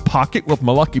hanging out in my pocket with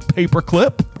my lucky paper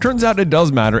clip. Turns out it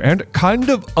does matter, and kind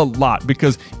of a lot,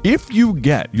 because if you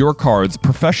get your cards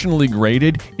professionally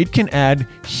graded, it can add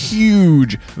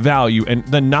huge value. And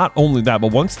then not only that,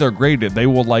 but once they're graded, they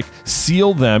will like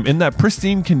seal them in that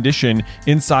pristine condition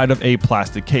inside of a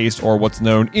plastic case, or what's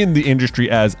known in the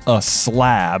industry as a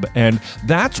slab. And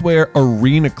that's where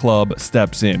Arena Club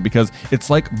steps in, because it's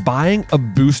like buying a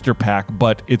booster pack,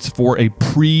 but it's for a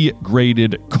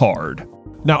pre-graded card.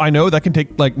 Now, I know that can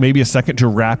take like maybe a second to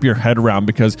wrap your head around,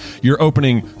 because you're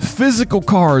opening physical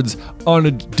cards on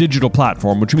a digital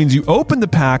platform, which means you open the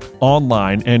pack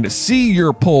online and see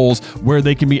your pulls where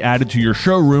they can be added to your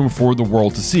showroom for the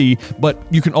world to see, but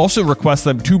you can also request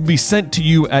them to be sent to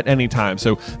you at any time.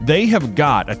 So they have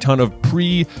got a ton of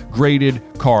pre-graded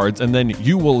cards, and then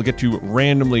you will get to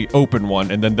randomly open one,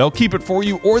 and then they'll keep it for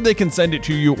you, or they can send it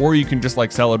to you, or you can just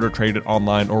like sell it or trade it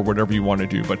online or whatever you want to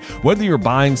do. But whether you're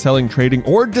buying, selling, trading,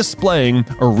 or displaying,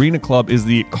 Arena Club is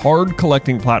the card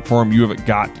collecting platform you have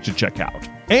got to check out.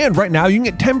 And right now, you can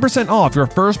get 10% off your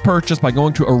first purchase by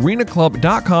going to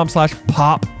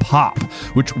arenaclub.com/poppop,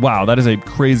 which, wow, that is a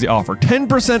crazy offer.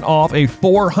 10% off a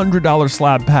 $400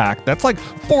 slab pack. That's like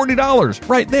 $40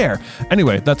 right there.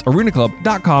 Anyway, that's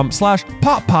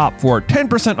arenaclub.com/poppop for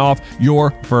 10% off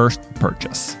your first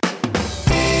purchase.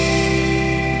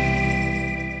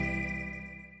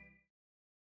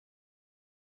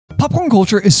 Popcorn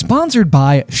Culture is sponsored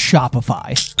by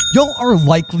Shopify. Y'all are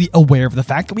likely aware of the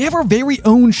fact that we have our very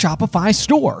own Shopify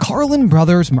store, Carlin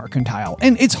Brothers Mercantile,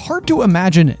 and it's hard to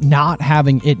imagine not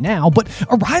having it now, but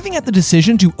arriving at the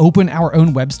decision to open our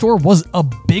own web store was a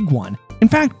big one. In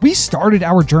fact, we started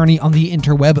our journey on the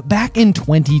interweb back in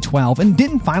 2012 and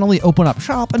didn't finally open up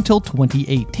shop until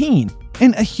 2018.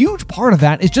 And a huge part of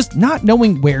that is just not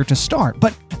knowing where to start,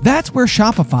 but that's where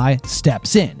Shopify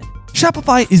steps in.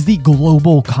 Shopify is the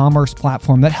global commerce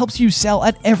platform that helps you sell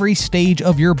at every stage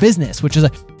of your business, which is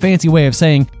a fancy way of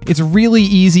saying it's a really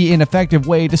easy and effective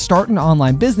way to start an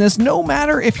online business, no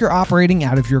matter if you're operating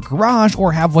out of your garage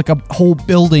or have like a whole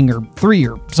building or 3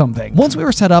 or something. Once we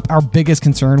were set up, our biggest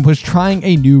concern was trying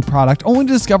a new product, only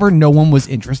to discover no one was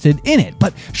interested in it.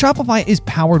 But Shopify is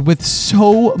powered with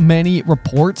so many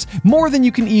reports, more than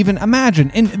you can even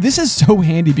imagine. And this is so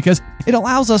handy because it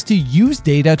allows us to use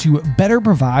data to better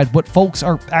provide what folks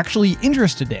are actually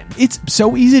interested in. It's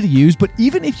so easy to use, but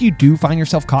even if you do find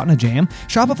yourself caught in a jam,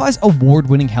 Shopify's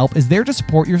award-winning help is there to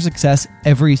support your success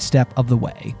every step of the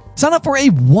way. Sign up for a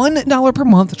 $1 per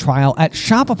month trial at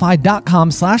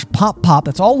shopify.com/poppop.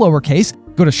 That's all lowercase.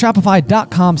 Go to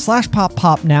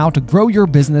shopify.com/poppop now to grow your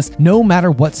business no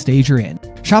matter what stage you're in.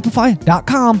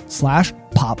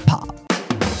 Shopify.com/poppop.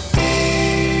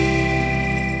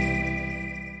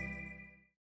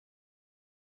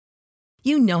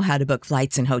 You know how to book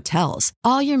flights and hotels.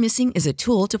 All you're missing is a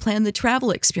tool to plan the travel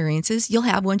experiences you'll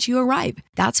have once you arrive.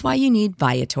 That's why you need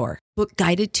Viator. Book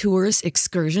guided tours,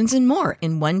 excursions, and more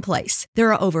in one place.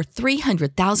 There are over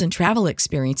 300,000 travel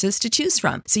experiences to choose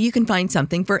from, so you can find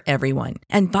something for everyone.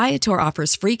 And Viator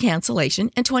offers free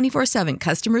cancellation and 24/7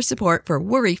 customer support for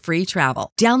worry-free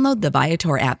travel. Download the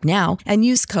Viator app now and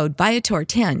use code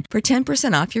Viator10 for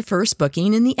 10% off your first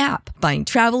booking in the app. Find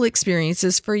travel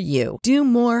experiences for you. Do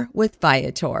more with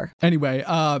Viator. Anyway,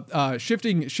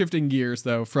 shifting gears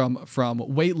though from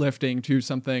weightlifting to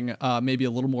something maybe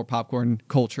a little more popcorn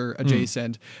culture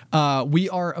adjacent. We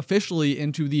are officially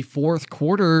into the fourth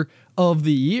quarter of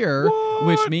the year,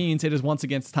 which means it is once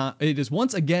again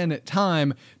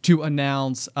time to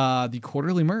announce the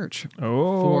quarterly merch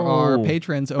for our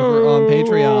patrons over on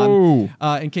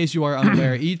Patreon. In case you are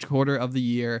unaware, each quarter of the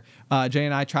year, Jay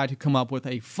and I try to come up with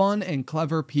a fun and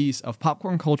clever piece of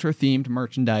popcorn culture themed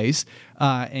merchandise,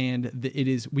 and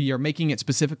we are making it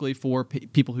specifically for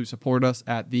people who support us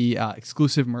at the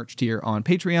exclusive merch tier on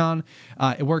Patreon.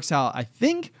 It works out, I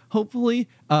think, hopefully,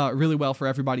 really well for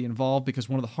everybody involved, because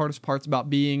one of the hardest parts about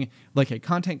being like a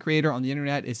content creator on the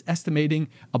internet is estimating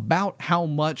about how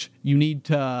much you need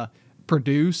to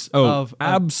produce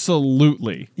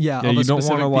absolutely. Yeah, you don't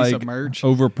want to like merch.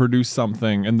 overproduce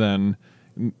something and then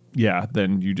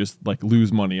you just like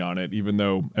lose money on it, even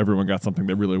though everyone got something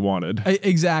they really wanted.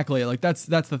 Exactly. Like that's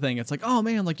the thing. It's like, oh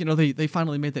man, like, you know, they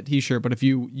finally made that t-shirt, but if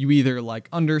you either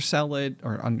like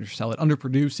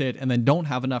underproduce it and then don't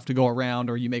have enough to go around,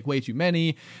 or you make way too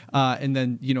many, and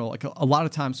then, you know, like a lot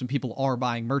of times when people are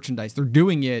buying merchandise, they're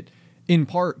doing it in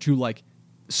part to like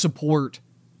support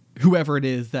whoever it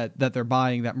is that they're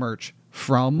buying that merch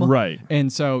from. Right.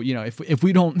 And so, if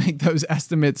we don't make those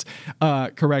estimates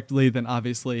correctly, then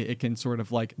obviously it can sort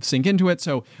of like sink into it.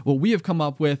 So what we have come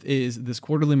up with is this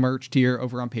quarterly merch tier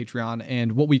over on Patreon.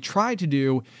 And what we try to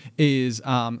do is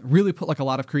really put like a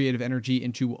lot of creative energy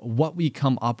into what we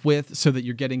come up with so that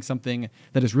you're getting something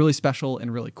that is really special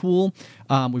and really cool.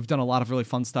 We've done a lot of really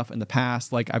fun stuff in the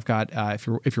past. Like I've got,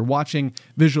 if you're watching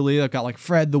visually, I've got like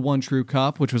Fred the One True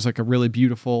Cup, which was like a really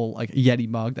beautiful like Yeti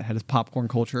mug that had his popcorn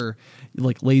culture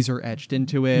like laser etched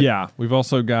into it. Yeah, we've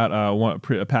also got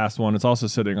a past one. It's also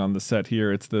sitting on the set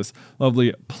here. It's this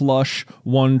lovely plush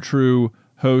One True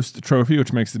Host trophy,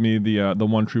 which makes me the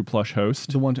One True plush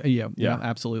host. The one, yeah,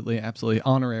 absolutely,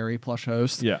 honorary plush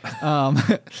host. Yeah.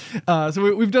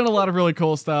 So we've done a lot of really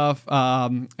cool stuff,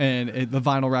 and the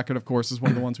vinyl record, of course, is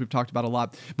one of the ones we've talked about a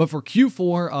lot. But for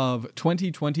Q4 of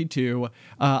 2022,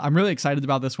 I'm really excited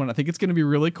about this one. I think it's going to be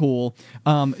really cool.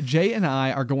 Jay and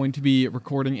I are going to be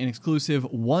recording an exclusive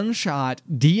one-shot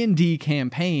D&D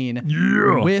campaign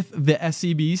with the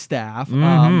SCB staff.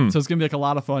 So it's going to be like a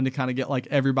lot of fun to kind of get like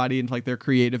everybody into like their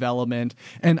creative element.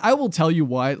 And I will tell you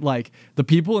what, like the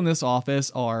people in this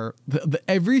office are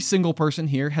every single person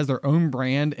here has their own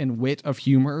brand and wit of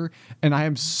humor, and I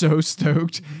am so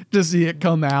stoked to see it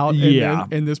come out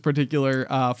in this particular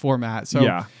format. So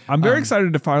yeah, I'm very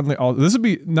excited to finally. This would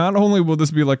be, not only will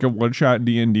this be like a one-shot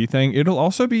D&D thing, it'll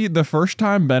also be the first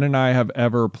time Ben and I have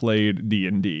ever played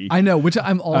D&D. I know, which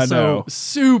I'm also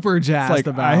super jazzed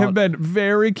about. I have been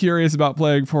very curious about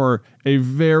playing for a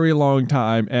very long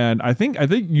time, and I think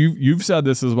you've said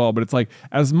this as well, but it's like,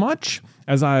 as much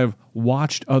as I've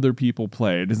watched other people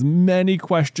play it, as many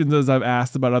questions as I've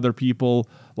asked about other people,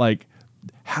 like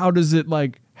how does it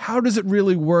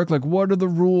really work? Like, what are the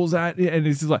rules and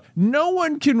it's just like, no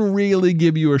one can really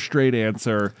give you a straight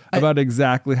answer about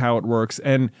exactly how it works.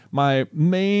 And my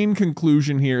main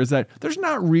conclusion here is that there's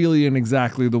not really an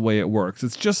exactly the way it works.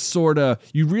 It's just sort of,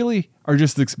 you really are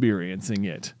just experiencing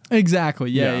it.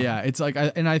 Exactly. Yeah. It's like,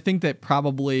 and I think that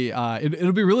probably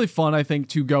it'll be really fun, I think,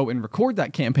 to go and record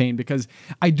that campaign, because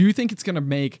I do think it's going to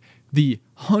make the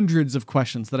hundreds of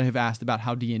questions that I have asked about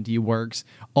how D&D works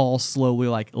all slowly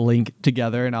like link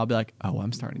together, and I'll be like, oh,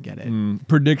 I'm starting to get it.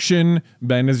 Prediction: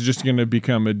 Ben is just going to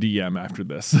become a DM after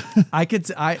this. I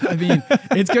mean,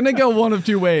 it's going to go one of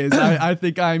two ways. I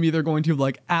think I'm either going to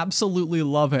like absolutely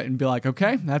love it and be like,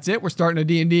 okay, that's it, we're starting a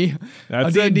D&D.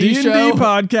 That's a D&D show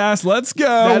podcast. Let's go.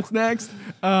 That's next.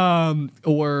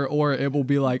 Or it will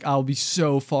be like, I'll be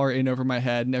so far in over my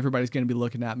head and everybody's going to be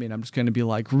looking at me and I'm just going to be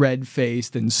like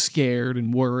red-faced and scared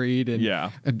and worried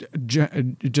and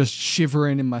just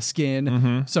shivering in my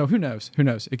skin. So who knows?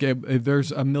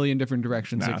 There's a million different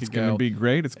directions it could go. It's going to be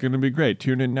great. It's going to be great.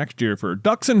 Tune in next year for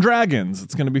Ducks and Dragons.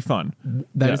 It's going to be fun.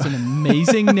 That is an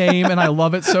amazing name, and I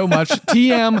love it so much.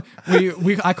 TM,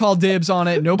 I call dibs on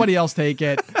it. Nobody else take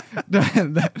it.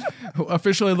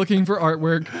 Officially looking for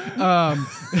artwork.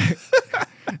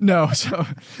 No, so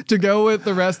to go with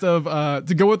the rest of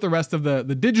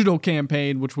the digital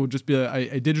campaign, which will just be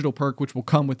a digital perk, which will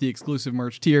come with the exclusive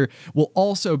merch tier, will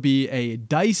also be a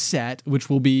dice set, which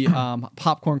will be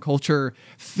popcorn culture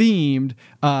themed.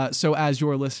 So as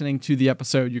you're listening to the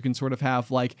episode, you can sort of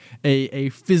have like a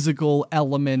physical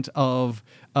element of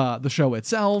the show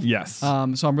itself. Yes. So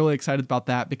I'm really excited about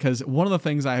that, because one of the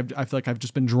things I feel like I've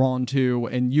just been drawn to,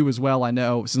 and you as well, I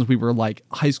know, since we were like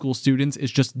high school students,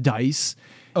 is just dice.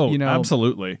 Oh,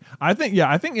 absolutely. I think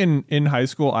in high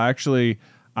school, I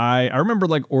remember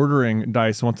like ordering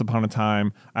dice once upon a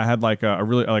time. I had like a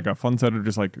really like a fun set of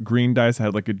just like green dice. I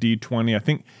had like a D20, I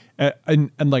think.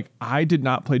 And like, I did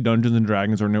not play Dungeons and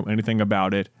Dragons or know anything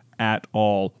about it at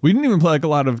all. We didn't even play like a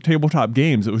lot of tabletop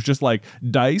games. It was just like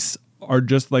dice are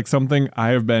just like something I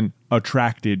have been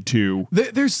attracted to.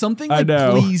 There's something like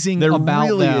pleasing about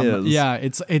really them. Is. Yeah,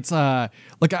 it's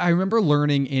like I remember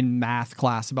learning in math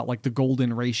class about like the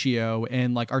golden ratio,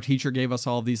 and like our teacher gave us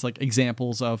all of these like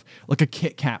examples of like a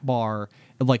Kit Kat bar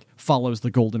like follows the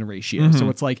golden ratio. So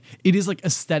it's like, it is like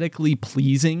aesthetically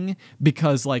pleasing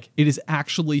because like it is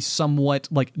actually somewhat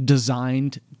like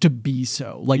designed to be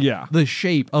so. Like the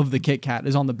shape of the Kit Kat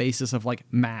is on the basis of like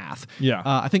math.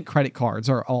 I think credit cards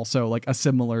are also like a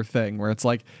similar thing where it's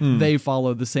like they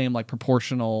follow the same like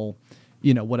proportional,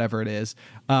 whatever it is.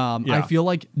 I feel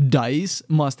like dice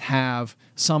must have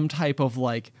some type of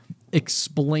like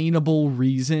explainable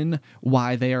reason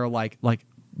why they are like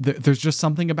there's just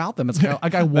something about them. It's kind of,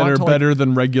 like I want to better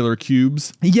than regular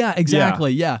cubes. Yeah,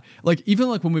 exactly. Yeah. Like even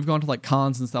like when we've gone to like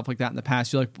cons and stuff like that in the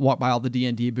past, you like walk by all the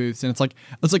D&D booths and it's like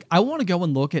I want to go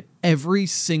and look at every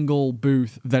single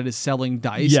booth that is selling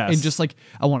dice and just like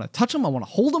I want to touch them, I want to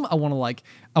hold them, I want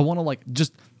to like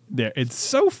just there. It's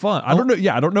so fun. I don't know.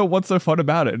 Yeah, I don't know what's so fun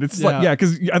about it. It's like, Yeah.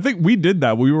 because I think we did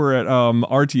that. We were at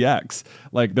RTX.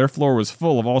 Like their floor was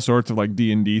full of all sorts of like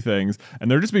D&D things,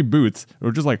 and there'd just be booths. It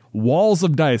was just like walls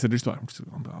of dice, and just like,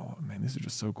 oh man, these are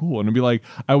just so cool. And it'd be like,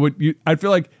 I'd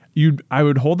feel like I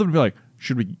would hold them and be like,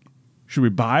 should we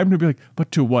buy them? And it'd be like,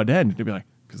 but to what end? And it'd be like,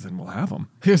 because then we'll have them.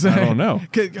 I don't know.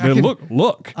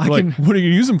 Look. Like, what are you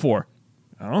gonna use them for?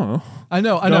 I don't know. I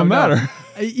know. Don't matter.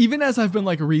 Even as I've been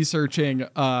like researching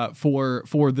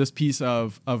for this piece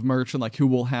of merch and like who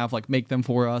will have like make them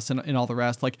for us and all the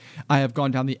rest, like I have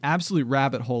gone down the absolute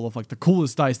rabbit hole of like the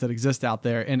coolest dice that exist out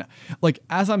there. And like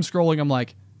as I'm scrolling, I'm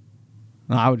like,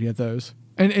 oh, I would get those.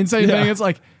 And same thing,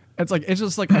 it's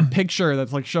just like a picture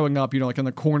that's like showing up, like in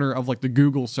the corner of like the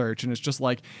Google search, and it's just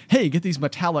like, hey, get these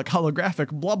metallic holographic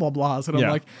blah blah blahs, and I'm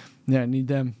like, yeah, need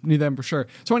them for sure.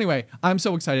 So anyway, I'm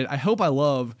so excited. I hope I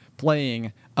love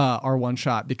playing our one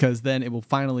shot, because then it will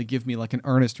finally give me like an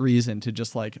earnest reason to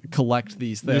just like collect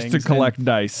these things, just to collect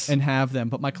dice and have them.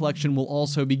 But my collection will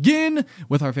also begin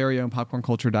with our very own Popcorn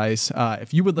Culture dice.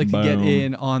 If you would like to get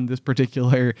in on this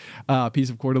particular piece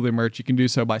of quarterly merch, you can do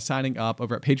so by signing up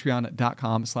over at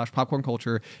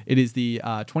patreon.com/popcornculture. It is the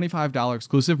 $25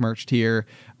 exclusive merch tier,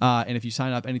 and if you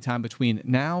sign up anytime between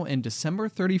now and December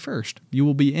 31st, you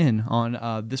will be in on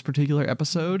this particular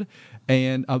episode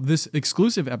and this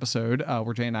exclusive episode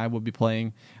where Jay and I will be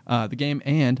playing the game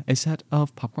and a set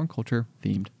of Popcorn Culture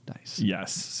themed dice.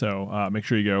 Yes. So make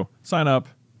sure you go sign up,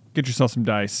 get yourself some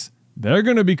dice. They're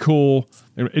going to be cool.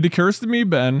 It occurs to me,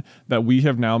 Ben, that we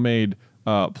have now made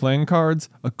playing cards,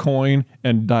 a coin,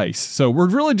 and dice. So we're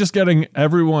really just getting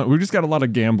everyone. We just got a lot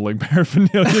of gambling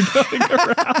paraphernalia going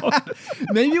around.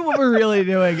 Maybe what we're really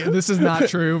doing, this is not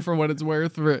true for what it's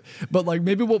worth, but like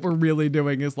maybe what we're really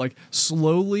doing is like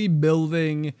slowly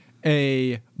building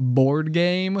a board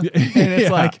game, and it's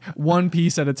like one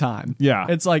piece at a time. Yeah.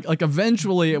 It's like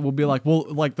eventually it will be like, well,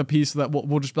 like the piece that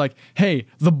we'll just be like, hey,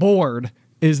 the board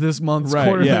is this month's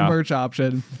quarterly merch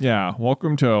option. Yeah.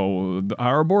 Welcome to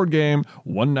our board game,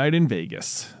 One Night in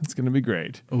Vegas. It's going to be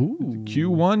great. Ooh.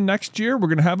 Q1 next year, we're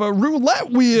going to have a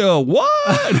roulette wheel.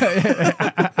 What?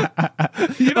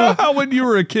 You know how when you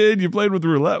were a kid, you played with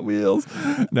roulette wheels?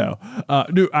 No.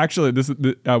 Dude, actually,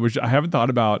 I haven't thought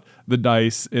about the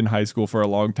dice in high school for a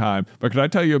long time, but can I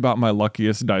tell you about my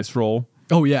luckiest dice roll?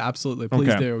 Oh yeah, absolutely.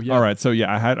 Please do. Yeah. All right. So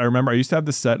yeah, I remember I used to have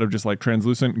this set of just like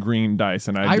translucent green dice,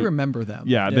 and I remember them.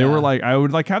 Yeah, they were like, I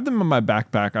would like have them in my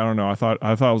backpack. I don't know. I thought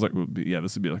I was like,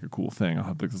 this would be like a cool thing. I'll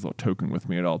have like this little token with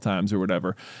me at all times or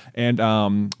whatever. And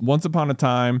once upon a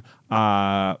time,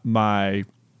 my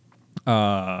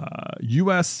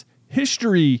U.S.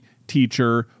 history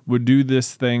teacher would do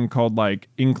this thing called like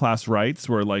in-class writes,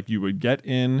 where like you would get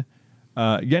into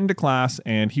class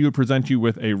and he would present you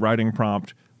with a writing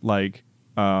prompt like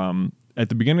at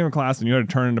the beginning of class, and you had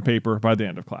to turn in a paper by the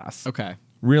end of class. Okay.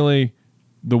 Really,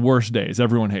 the worst days.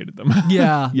 Everyone hated them.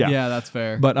 Yeah, that's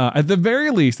fair. But at the very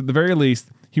least,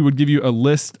 he would give you a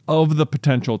list of the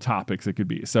potential topics it could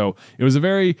be. So it was a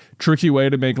very tricky way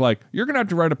to make like, you're going to have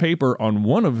to write a paper on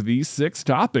one of these 6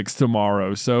 topics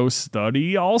tomorrow. So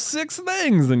study all 6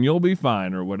 things and you'll be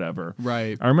fine or whatever.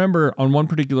 Right. I remember on one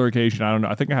particular occasion, I don't know,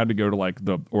 I think I had to go to like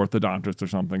the orthodontist or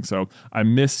something. So I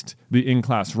missed the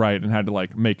in-class write and had to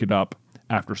like make it up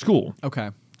after school. Okay.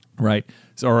 Right.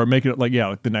 So, or make it like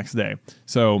the next day.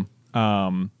 So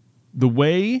the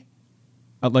way...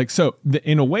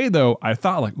 in a way, though, I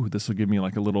thought like, ooh, this will give me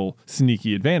like a little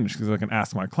sneaky advantage because I can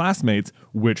ask my classmates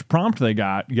which prompt they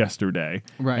got yesterday,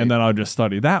 right? And then I'll just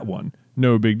study that one.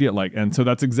 No big deal. And so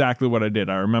that's exactly what I did.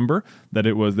 I remember that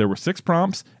there were 6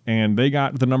 prompts and they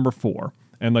got the number 4.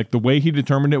 And like the way he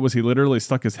determined it was he literally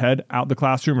stuck his head out the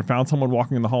classroom and found someone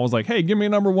walking in the hall, was like, hey, give me a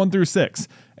number 1 through 6.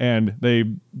 And they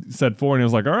said 4, and he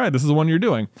was like, all right, this is the one you're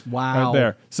doing. Wow. Right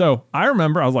there. So I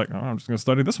remember I was like, oh, I'm just going to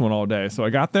study this one all day. So I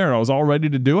got there and I was all ready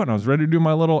to do it. And I was ready to do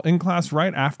my little in-class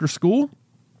write after school.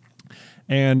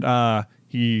 And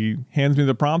he hands me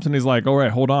the prompts and he's like, all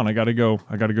right, hold on. I got to go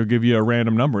give you a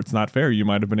random number. It's not fair. You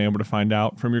might have been able to find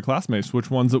out from your classmates which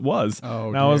ones it was. Oh,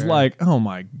 and I was like, oh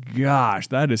my gosh,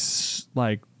 that is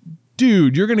like,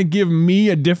 dude, you're going to give me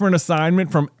a different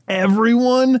assignment from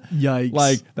everyone? Yikes.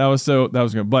 Like that was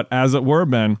good. But as it were,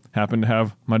 Ben happened to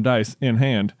have my dice in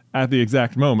hand at the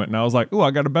exact moment. And I was like, oh,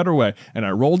 I got a better way. And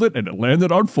I rolled it and it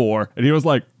landed on 4. And he was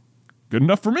like, good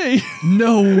enough for me.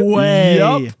 No way.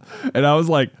 Yup. And I was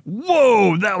like,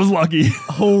 whoa, that was lucky.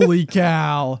 Holy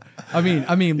cow. I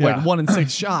mean, like 1 in 6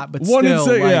 shot, but 1 in 6,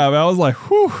 like, yeah. But I was like,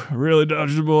 whew, really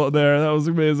dodged a bullet there. That was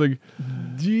amazing.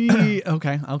 Gee,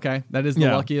 okay. That is the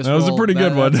luckiest that was roll. a pretty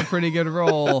good one. That's a pretty good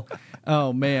roll.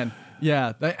 Oh, man.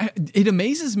 Yeah, it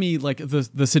amazes me like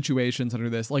the situations under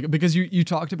this, like because you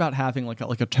talked about having like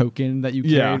a token that you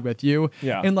carried with you,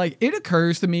 and like it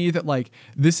occurs to me that like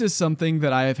this is something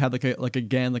that I have had like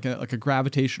a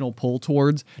gravitational pull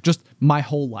towards just my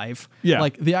whole life. Yeah,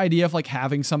 like the idea of like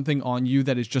having something on you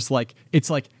that is just like it's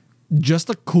like just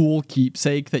a cool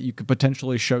keepsake that you could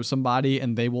potentially show somebody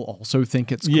and they will also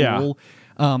think it's cool. Yeah.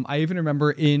 I even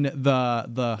remember in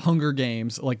the Hunger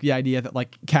Games, like the idea that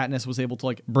like Katniss was able to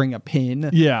like bring a pin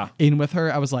in with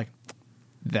her. I was like,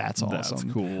 that's awesome.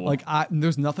 That's cool. Like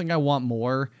there's nothing I want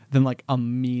more than like a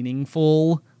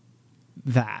meaningful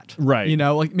that. Right. You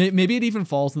know, like maybe it even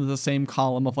falls into the same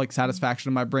column of like satisfaction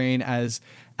in my brain as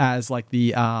like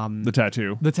the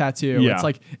tattoo. The tattoo. Yeah.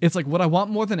 It's like what I want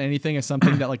more than anything is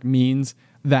something that like means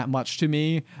that much to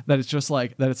me, that it's just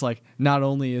like that it's like not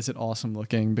only is it awesome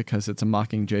looking because it's a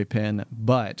Mockingjay pin,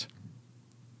 but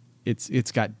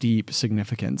it's got deep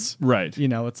significance. Right. You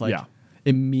know, it's like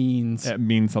it means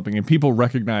something, and people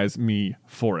recognize me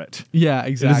for it. Yeah,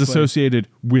 exactly. It is associated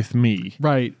with me.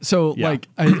 Right. So like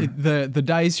the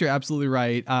dice, you're absolutely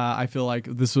right. I feel like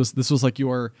this was like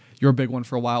your big one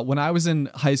for a while. When I was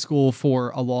in high school for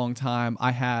a long time,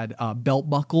 I had belt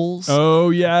buckles.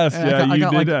 Oh yes, I you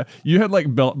got, did. like, You had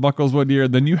like belt buckles one year,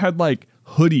 then you had like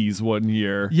hoodies one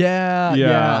year.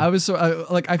 Yeah. I was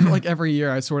I feel like every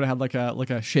year I sort of had like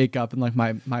a shake up in like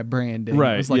my branding.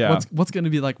 Right. It was like what's going to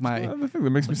be like my The thing that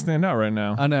makes me stand out right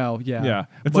now. I know. Yeah. Yeah.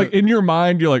 It's like in your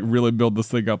mind, you like really build this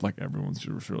thing up. Like everyone's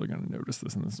really going to notice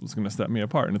this, and this was going to set me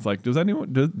apart. And it's like,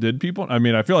 did people? I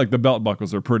mean, I feel like the belt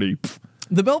buckles are pretty.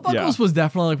 The belt buckles was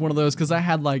definitely like one of those because I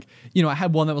had like, you know, I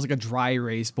had one that was like a dry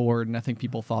erase board, and I think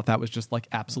people thought that was just like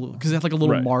absolute because it had like a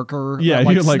little marker. Yeah,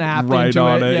 that, you like snapped write into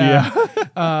on it. Yeah.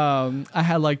 I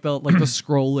had like the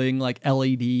scrolling like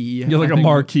LED. You're like a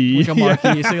marquee. Like a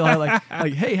marquee. So you're like,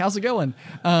 hey, how's it going?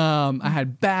 I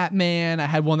had Batman. I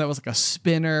had one that was like a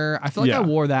spinner. I feel like I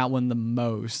wore that one the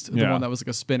most. The one that was like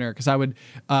a spinner because I would.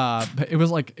 It was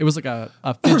like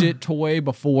a fidget toy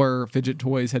before fidget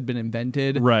toys had been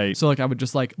invented. Right. So like I would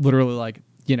just like literally like,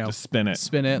 you know, just spin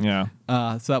it. Yeah.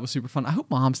 So that was super fun. I hope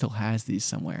Mom still has these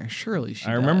somewhere. Surely she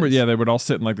I remember, does. they would all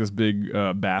sit in like this big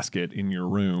basket in your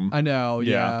room. I know,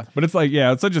 yeah. But it's like,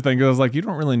 it's such a thing because I was like, you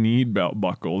don't really need belt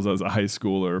buckles as a high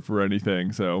schooler for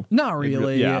anything. So not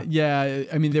really. Yeah.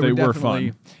 I mean, they were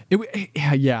definitely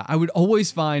fun. I would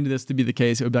always find this to be the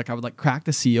case. It would be like I would like crack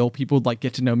the seal. People would like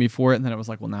get to know me for it, and then it was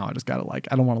like, well, now I just gotta like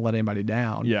I don't want to let anybody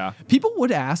down. Yeah. People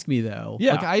would ask me though.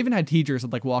 Yeah. Like I even had teachers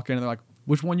that like walk in and they're like,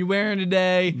 which one you wearing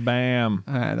today? Bam.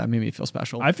 That made me feel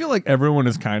special. I feel like everyone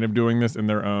is kind of doing this in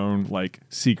their own like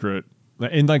secret,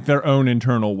 in like their own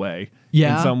internal way.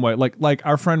 Yeah. In some way. Like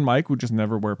our friend Mike would just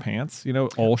never wear pants, you know,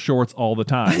 all shorts all the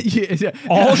time. Yeah.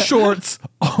 All shorts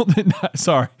all the time.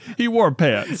 Sorry. He wore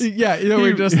pants. Yeah, you know,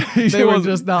 they were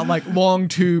just not like long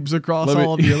tubes across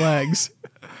all of your legs.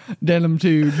 Denim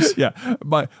tubes. Yeah.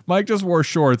 Mike just wore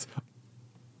shorts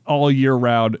all year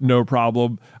round, no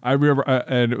problem. I remember,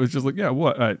 and it was just like,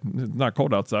 it's not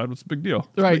cold outside. What's the big deal?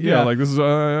 Right. Like this is,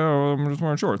 I'm just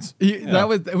wearing shorts.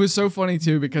 It was so funny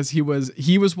too because he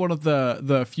was one of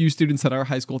the few students at our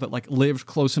high school that like lived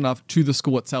close enough to the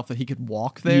school itself that he could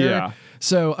walk there. Yeah.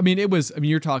 So I mean,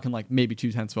 you're talking like maybe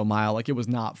 0.2 of a mile. Like it was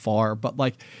not far, but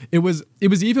like it was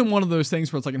even one of those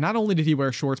things where it's like not only did he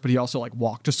wear shorts, but he also like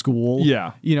walked to school.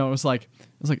 Yeah. You know, it was like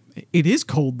it is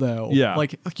cold though. Yeah.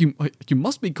 Like you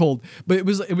must be cold, but it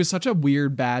was such a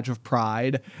weird badge of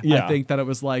pride. Yeah. I think that it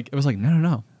was like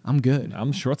no, I'm good.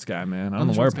 I'm the shorts guy, man. I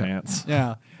don't wear pants.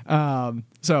 Yeah.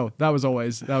 So that was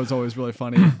always really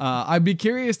funny. I'd be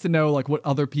curious to know like what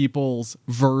other people's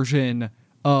version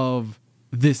of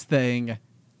this thing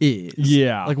is.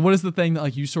 Yeah. Like what is the thing that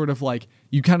like you sort of like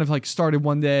you kind of like started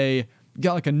one day,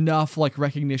 got like enough like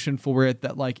recognition for it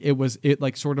that like it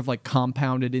like sort of like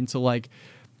compounded into like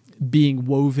being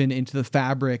woven into the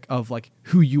fabric of like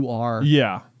who you are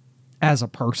as a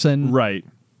person. Right.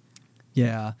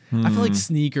 Yeah. I feel like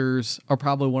sneakers are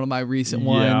probably one of my recent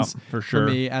ones for sure.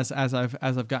 For me as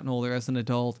I've gotten older as an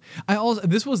adult.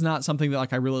 This was not something that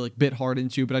like I really like bit hard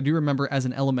into, but I do remember as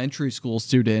an elementary school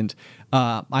student,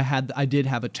 I did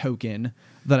have a token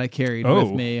that I carried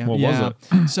with me. What was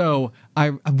it? So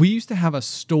we used to have a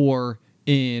store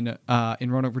in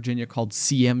Roanoke, Virginia called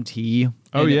CMT.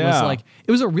 Oh, and yeah.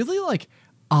 It was a really like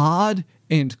odd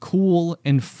and cool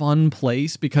and fun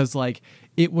place because like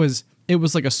it was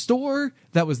like a store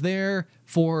that was there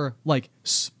for like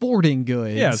sporting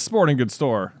goods. Yeah, sporting goods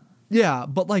store. Yeah,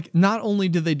 but like not only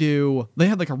did they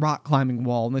had like a rock climbing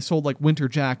wall and they sold like winter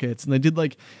jackets and they did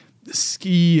like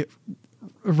ski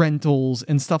rentals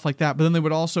and stuff like that, but then they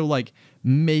would also like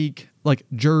make like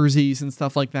jerseys and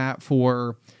stuff like that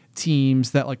for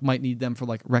teams that like might need them for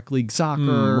like rec league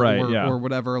soccer or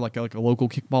whatever, like a local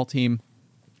kickball team.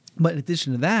 But in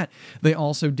addition to that, they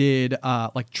also did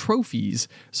like trophies.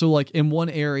 So like in one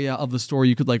area of the store,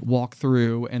 you could like walk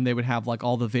through and they would have like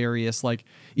all the various like,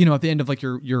 you know, at the end of like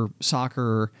your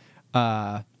soccer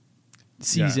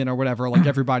season or whatever, like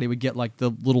everybody would get like the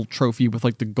little trophy with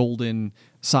like the golden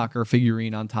soccer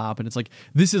figurine on top. And it's like,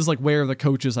 this is like where the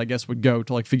coaches, I guess, would go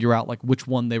to like figure out like which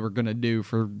one they were going to do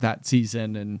for that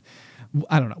season. And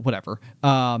I don't know, whatever.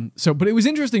 But it was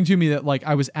interesting to me that like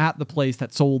I was at the place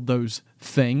that sold those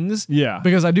things. Yeah.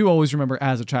 Because I do always remember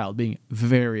as a child being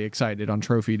very excited on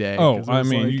trophy day. Oh, I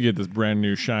mean, you get this brand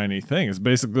new shiny thing. It's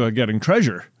basically like getting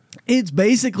treasure. It's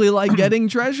basically like getting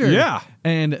treasure. Yeah.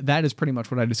 And that is pretty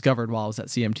much what I discovered while I was at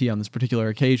CMT on this particular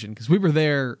occasion. Because we were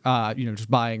there,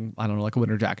 just buying, I don't know, like a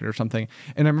winter jacket or something.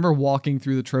 And I remember walking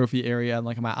through the trophy area and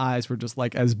like my eyes were just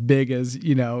like as big as,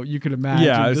 you could imagine.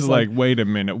 Yeah, it's like, wait a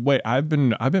minute. Wait, I've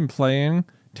been playing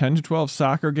 10 to 12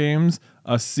 soccer games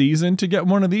a season to get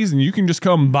one of these, and you can just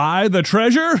come buy the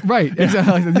treasure? Right,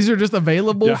 exactly. These are just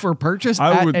available for purchase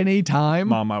at any time.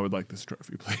 Mom, I would like this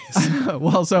trophy, please.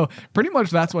 Well, so pretty much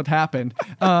that's what happened.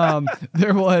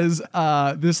 There was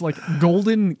this like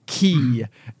golden key,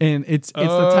 and it's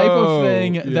the type of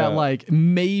thing that like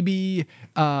maybe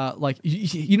like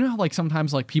you know how like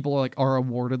sometimes like people are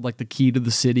awarded like the key to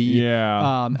the city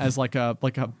as like a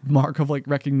mark of like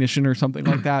recognition or something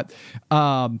like that.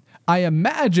 I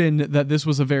imagine that this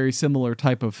was a very similar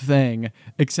type of thing,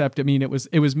 except I mean it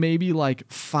was maybe like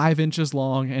 5 inches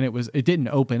long, and it didn't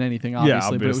open anything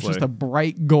obviously, but it was just a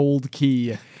bright gold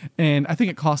key, and I think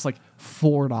it cost like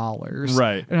 $4.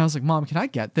 Right. And I was like, Mom, can I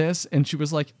get this? And she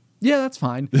was like, yeah, that's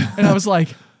fine. And I was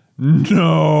like,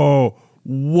 no,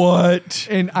 what?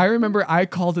 And I remember I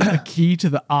called it the key to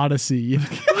the Odyssey.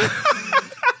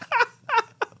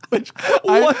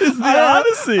 What is the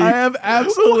Odyssey? I have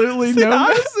absolutely no.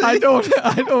 I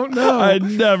don't know. I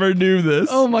never knew this.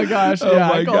 Oh my gosh! Oh yeah,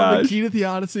 my I called it gosh. the key to the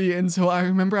Odyssey, and so I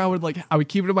remember I would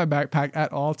keep it in my backpack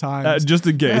at all times, just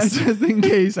in case. Just in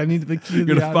case I needed the key to the You're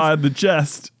gonna Odyssey. find the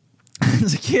chest.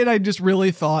 As a kid, I just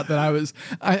really thought that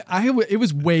it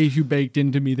was way too baked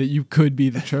into me that you could be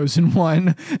the chosen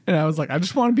one, and I was like, I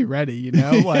just want to be ready,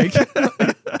 like.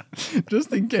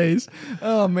 Just in case.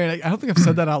 Oh man, I don't think I've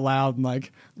said that out loud in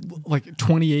like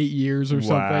 28 years or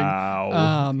something.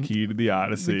 Wow. Key to the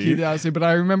Odyssey. The key to the Odyssey. But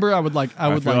I remember I feel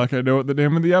like I know what the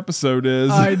name of the episode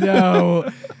is. I know.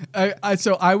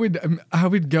 So I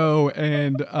would go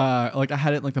and like I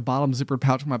had it in like the bottom zippered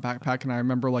pouch of my backpack, and I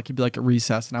remember like it'd be like a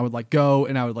recess, and I would like go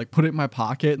and I would like put it in my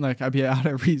pocket, and like I'd be out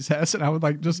at recess, and I would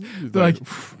like just like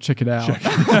check it out.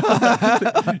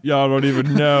 Y'all don't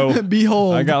even know.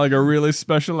 Behold, I got like a really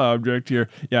special object here.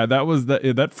 Yeah, that was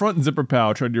that front zipper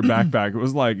pouch on your backpack.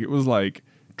 It was like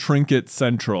Trinket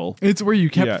Central. It's where you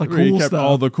kept the where cool you kept stuff.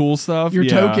 all the cool stuff. Your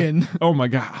token. Oh my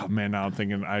god. Oh man, now I'm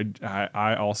thinking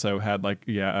I also had like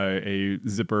a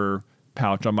zipper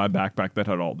pouch on my backpack that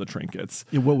had all the trinkets.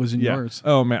 Yeah, what was in yours?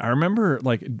 Oh man, I remember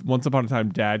like once upon a time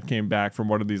Dad came back from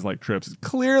one of these like trips.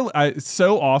 Clearly,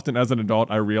 so often as an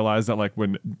adult I realized that like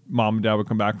when Mom and Dad would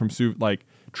come back from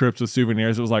trips with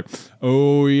souvenirs, it was like,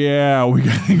 oh yeah, we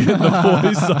gotta get the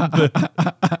boys something.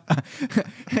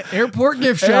 Airport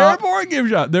gift shop. Airport gift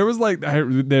shop. There was like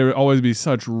there would always be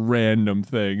such random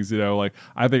things, like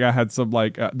I think I had some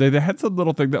like they had some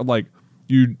little thing that like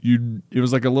it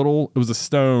was like it was a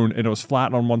stone, and it was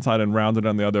flat on one side and rounded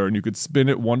on the other, and you could spin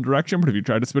it one direction, but if you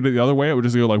tried to spin it the other way, it would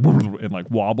just go like and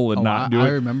like wobble and not do it. I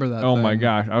remember that. Oh my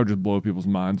gosh, I would just blow people's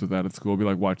minds with that at school. Be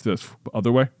like, watch this. Other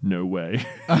way? No way.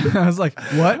 I was like,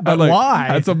 what? But why?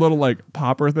 I had some little like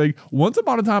popper thing. Once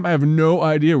upon a time, I have no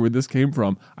idea where this came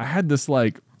from. I had this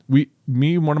like me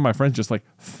and one of my friends just like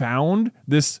found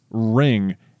this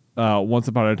ring once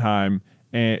upon a time.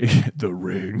 And the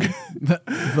ring.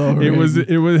 The ring.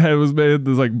 It was made of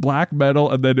this like black metal,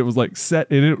 and then it was like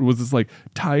set in it was this like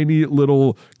tiny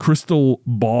little crystal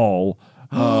ball.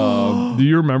 Do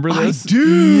you remember this? I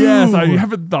do. Yes, I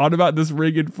haven't thought about this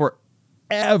ring in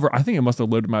forever. I think it must have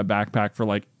lived in my backpack for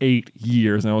like 8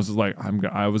 years, and I was just like,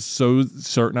 I was so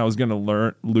certain I was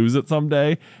gonna lose it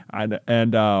someday, I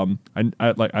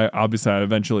obviously I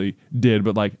eventually did,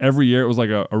 but like every year it was like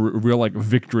a real like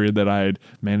victory that I had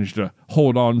managed to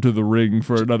hold on to the ring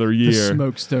for another year. The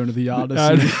smokestone of the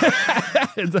Odyssey.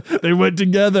 They went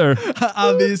together,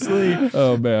 obviously.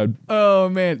 Oh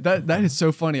man, that is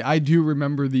so funny. I do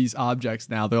remember these objects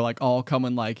now. They're like all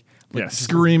coming like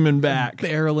screaming back,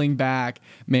 barreling back.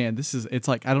 Man, it's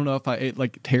like, I don't know if it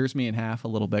like tears me in half a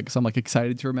little bit, because I'm like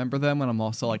excited to remember them, and I'm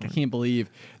also like, I can't believe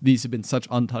these have been such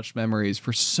untouched memories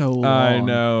for so long. I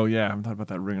know. Yeah, I haven't thought about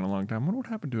that ring in a long time. I wonder what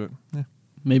happened to it. Yeah.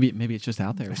 Maybe it's just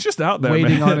out there. It's just out there,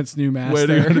 waiting man. on its new master.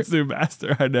 Waiting on its new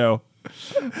master. I know.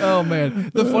 Oh man,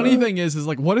 the funny thing is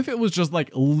like, what if it was just like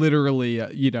literally,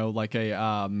 like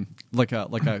a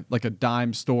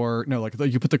dime store? No, like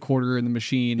you put the quarter in the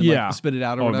machine and like spit it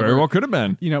out or whatever. Very well could have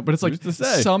been. But it's like to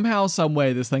say? somehow, some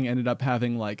way, this thing ended up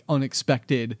having like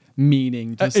unexpected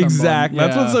meaning to someone. Exactly.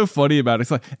 That's Yeah. what's so funny about it.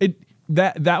 It's like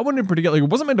that one in particular. Like, it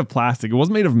wasn't made of plastic. It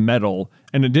wasn't made of metal,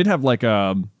 and it did have like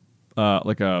a I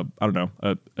don't know,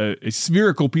 a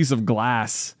spherical piece of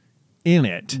glass in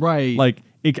it. Right. Like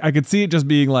I could see it just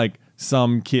being like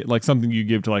some kid, like something you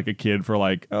give to like a kid for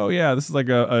like, oh yeah, this is like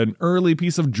an early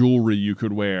piece of jewelry you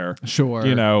could wear. Sure.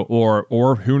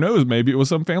 Or who knows, maybe it was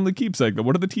some family keepsake that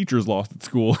one of the teachers lost at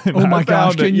school. And Oh my I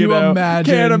gosh, found it, can you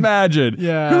imagine? Can't imagine.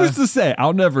 Yeah. Who's to say?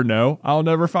 I'll never know. I'll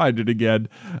never find it again.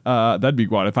 That'd be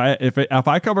wild. If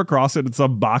I come across it in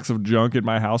some box of junk in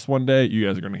my house one day, you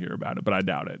guys are gonna hear about it, but I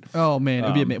doubt it. Oh man,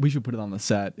 it'd be amazing. We should put it on the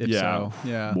set. If so,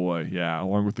 yeah. Boy, yeah.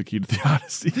 Along with the key to the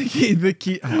Odyssey. The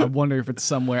key. Oh, I wonder if it's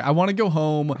somewhere. I want to go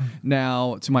home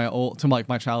now to my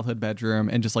childhood bedroom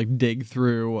and just like dig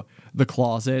through the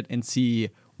closet and see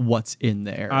what's in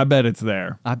there. I bet it's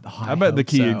there. I bet the hope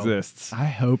key so. exists. I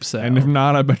hope so. And if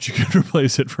not, I bet you could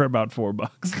replace it for about $4.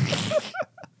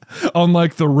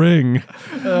 Unlike the ring.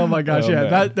 Oh my gosh, yeah,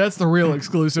 man. that's the real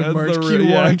exclusive That's merch. the Q1 real-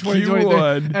 yeah, 2023.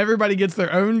 Q1. Everybody gets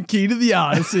their own key to the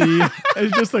Odyssey.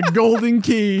 It's just a golden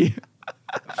key.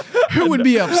 Who would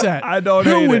be upset? I don't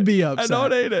Who hate would it. be upset? I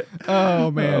don't hate it.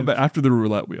 Oh man. But after the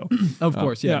roulette wheel. Of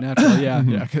course, yeah, yeah. naturally,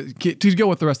 yeah. To go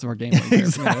with the rest of our game. Like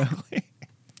Exactly.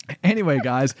 Anyway,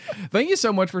 guys, thank you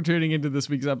so much for tuning into this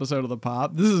week's episode of The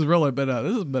Pop. This has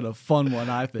been a fun one,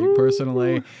 I think,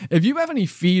 personally. If you have any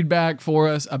feedback for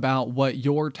us about what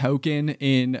your token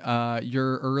in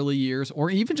your early years, or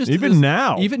even just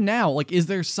now, like, is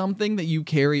there something that you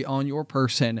carry on your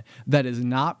person that is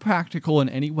not practical in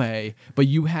any way, but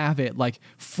you have it like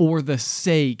for the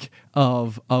sake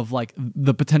of like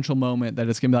the potential moment that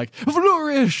it's gonna be like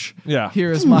flourish. Yeah.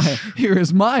 Here is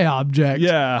my object.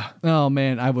 Yeah. Oh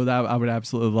man, I would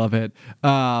absolutely love it.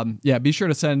 Be sure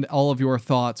to send all of your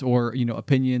thoughts or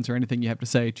opinions or anything you have to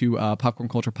say to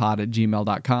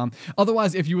popcornculturepod@gmail.com.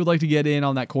 Otherwise, if you would like to get in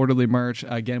on that quarterly merch,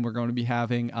 again, we're going to be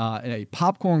having a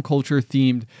popcorn culture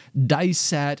themed dice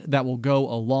set that will go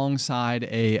alongside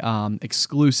a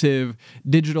exclusive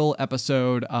digital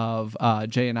episode of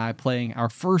Jay and I playing our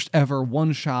first ever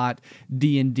one-shot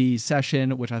D&D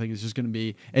session, which I think is just going to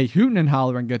be a hootin' and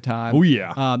hollering good time. Oh,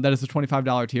 yeah. That is the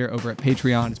 $25 tier over at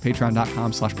Patreon. It's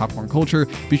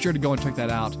patreon.com/popcornculture. Be sure to go and check that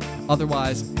out.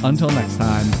 Otherwise, until next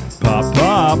time. Pop,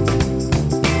 pop.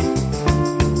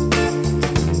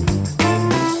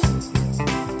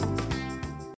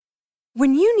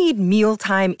 When you need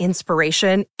mealtime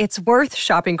inspiration, it's worth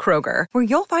shopping Kroger, where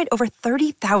you'll find over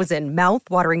 30,000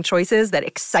 mouth-watering choices that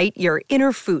excite your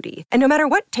inner foodie. And no matter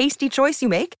what tasty choice you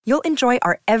make, you'll enjoy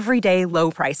our everyday low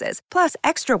prices, plus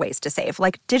extra ways to save,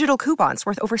 like digital coupons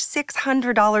worth over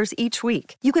 $600 each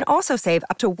week. You can also save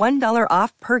up to $1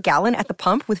 off per gallon at the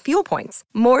pump with fuel points.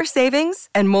 More savings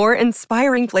and more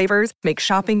inspiring flavors make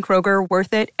shopping Kroger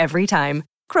worth it every time.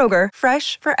 Kroger,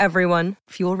 fresh for everyone.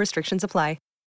 Fuel restrictions apply.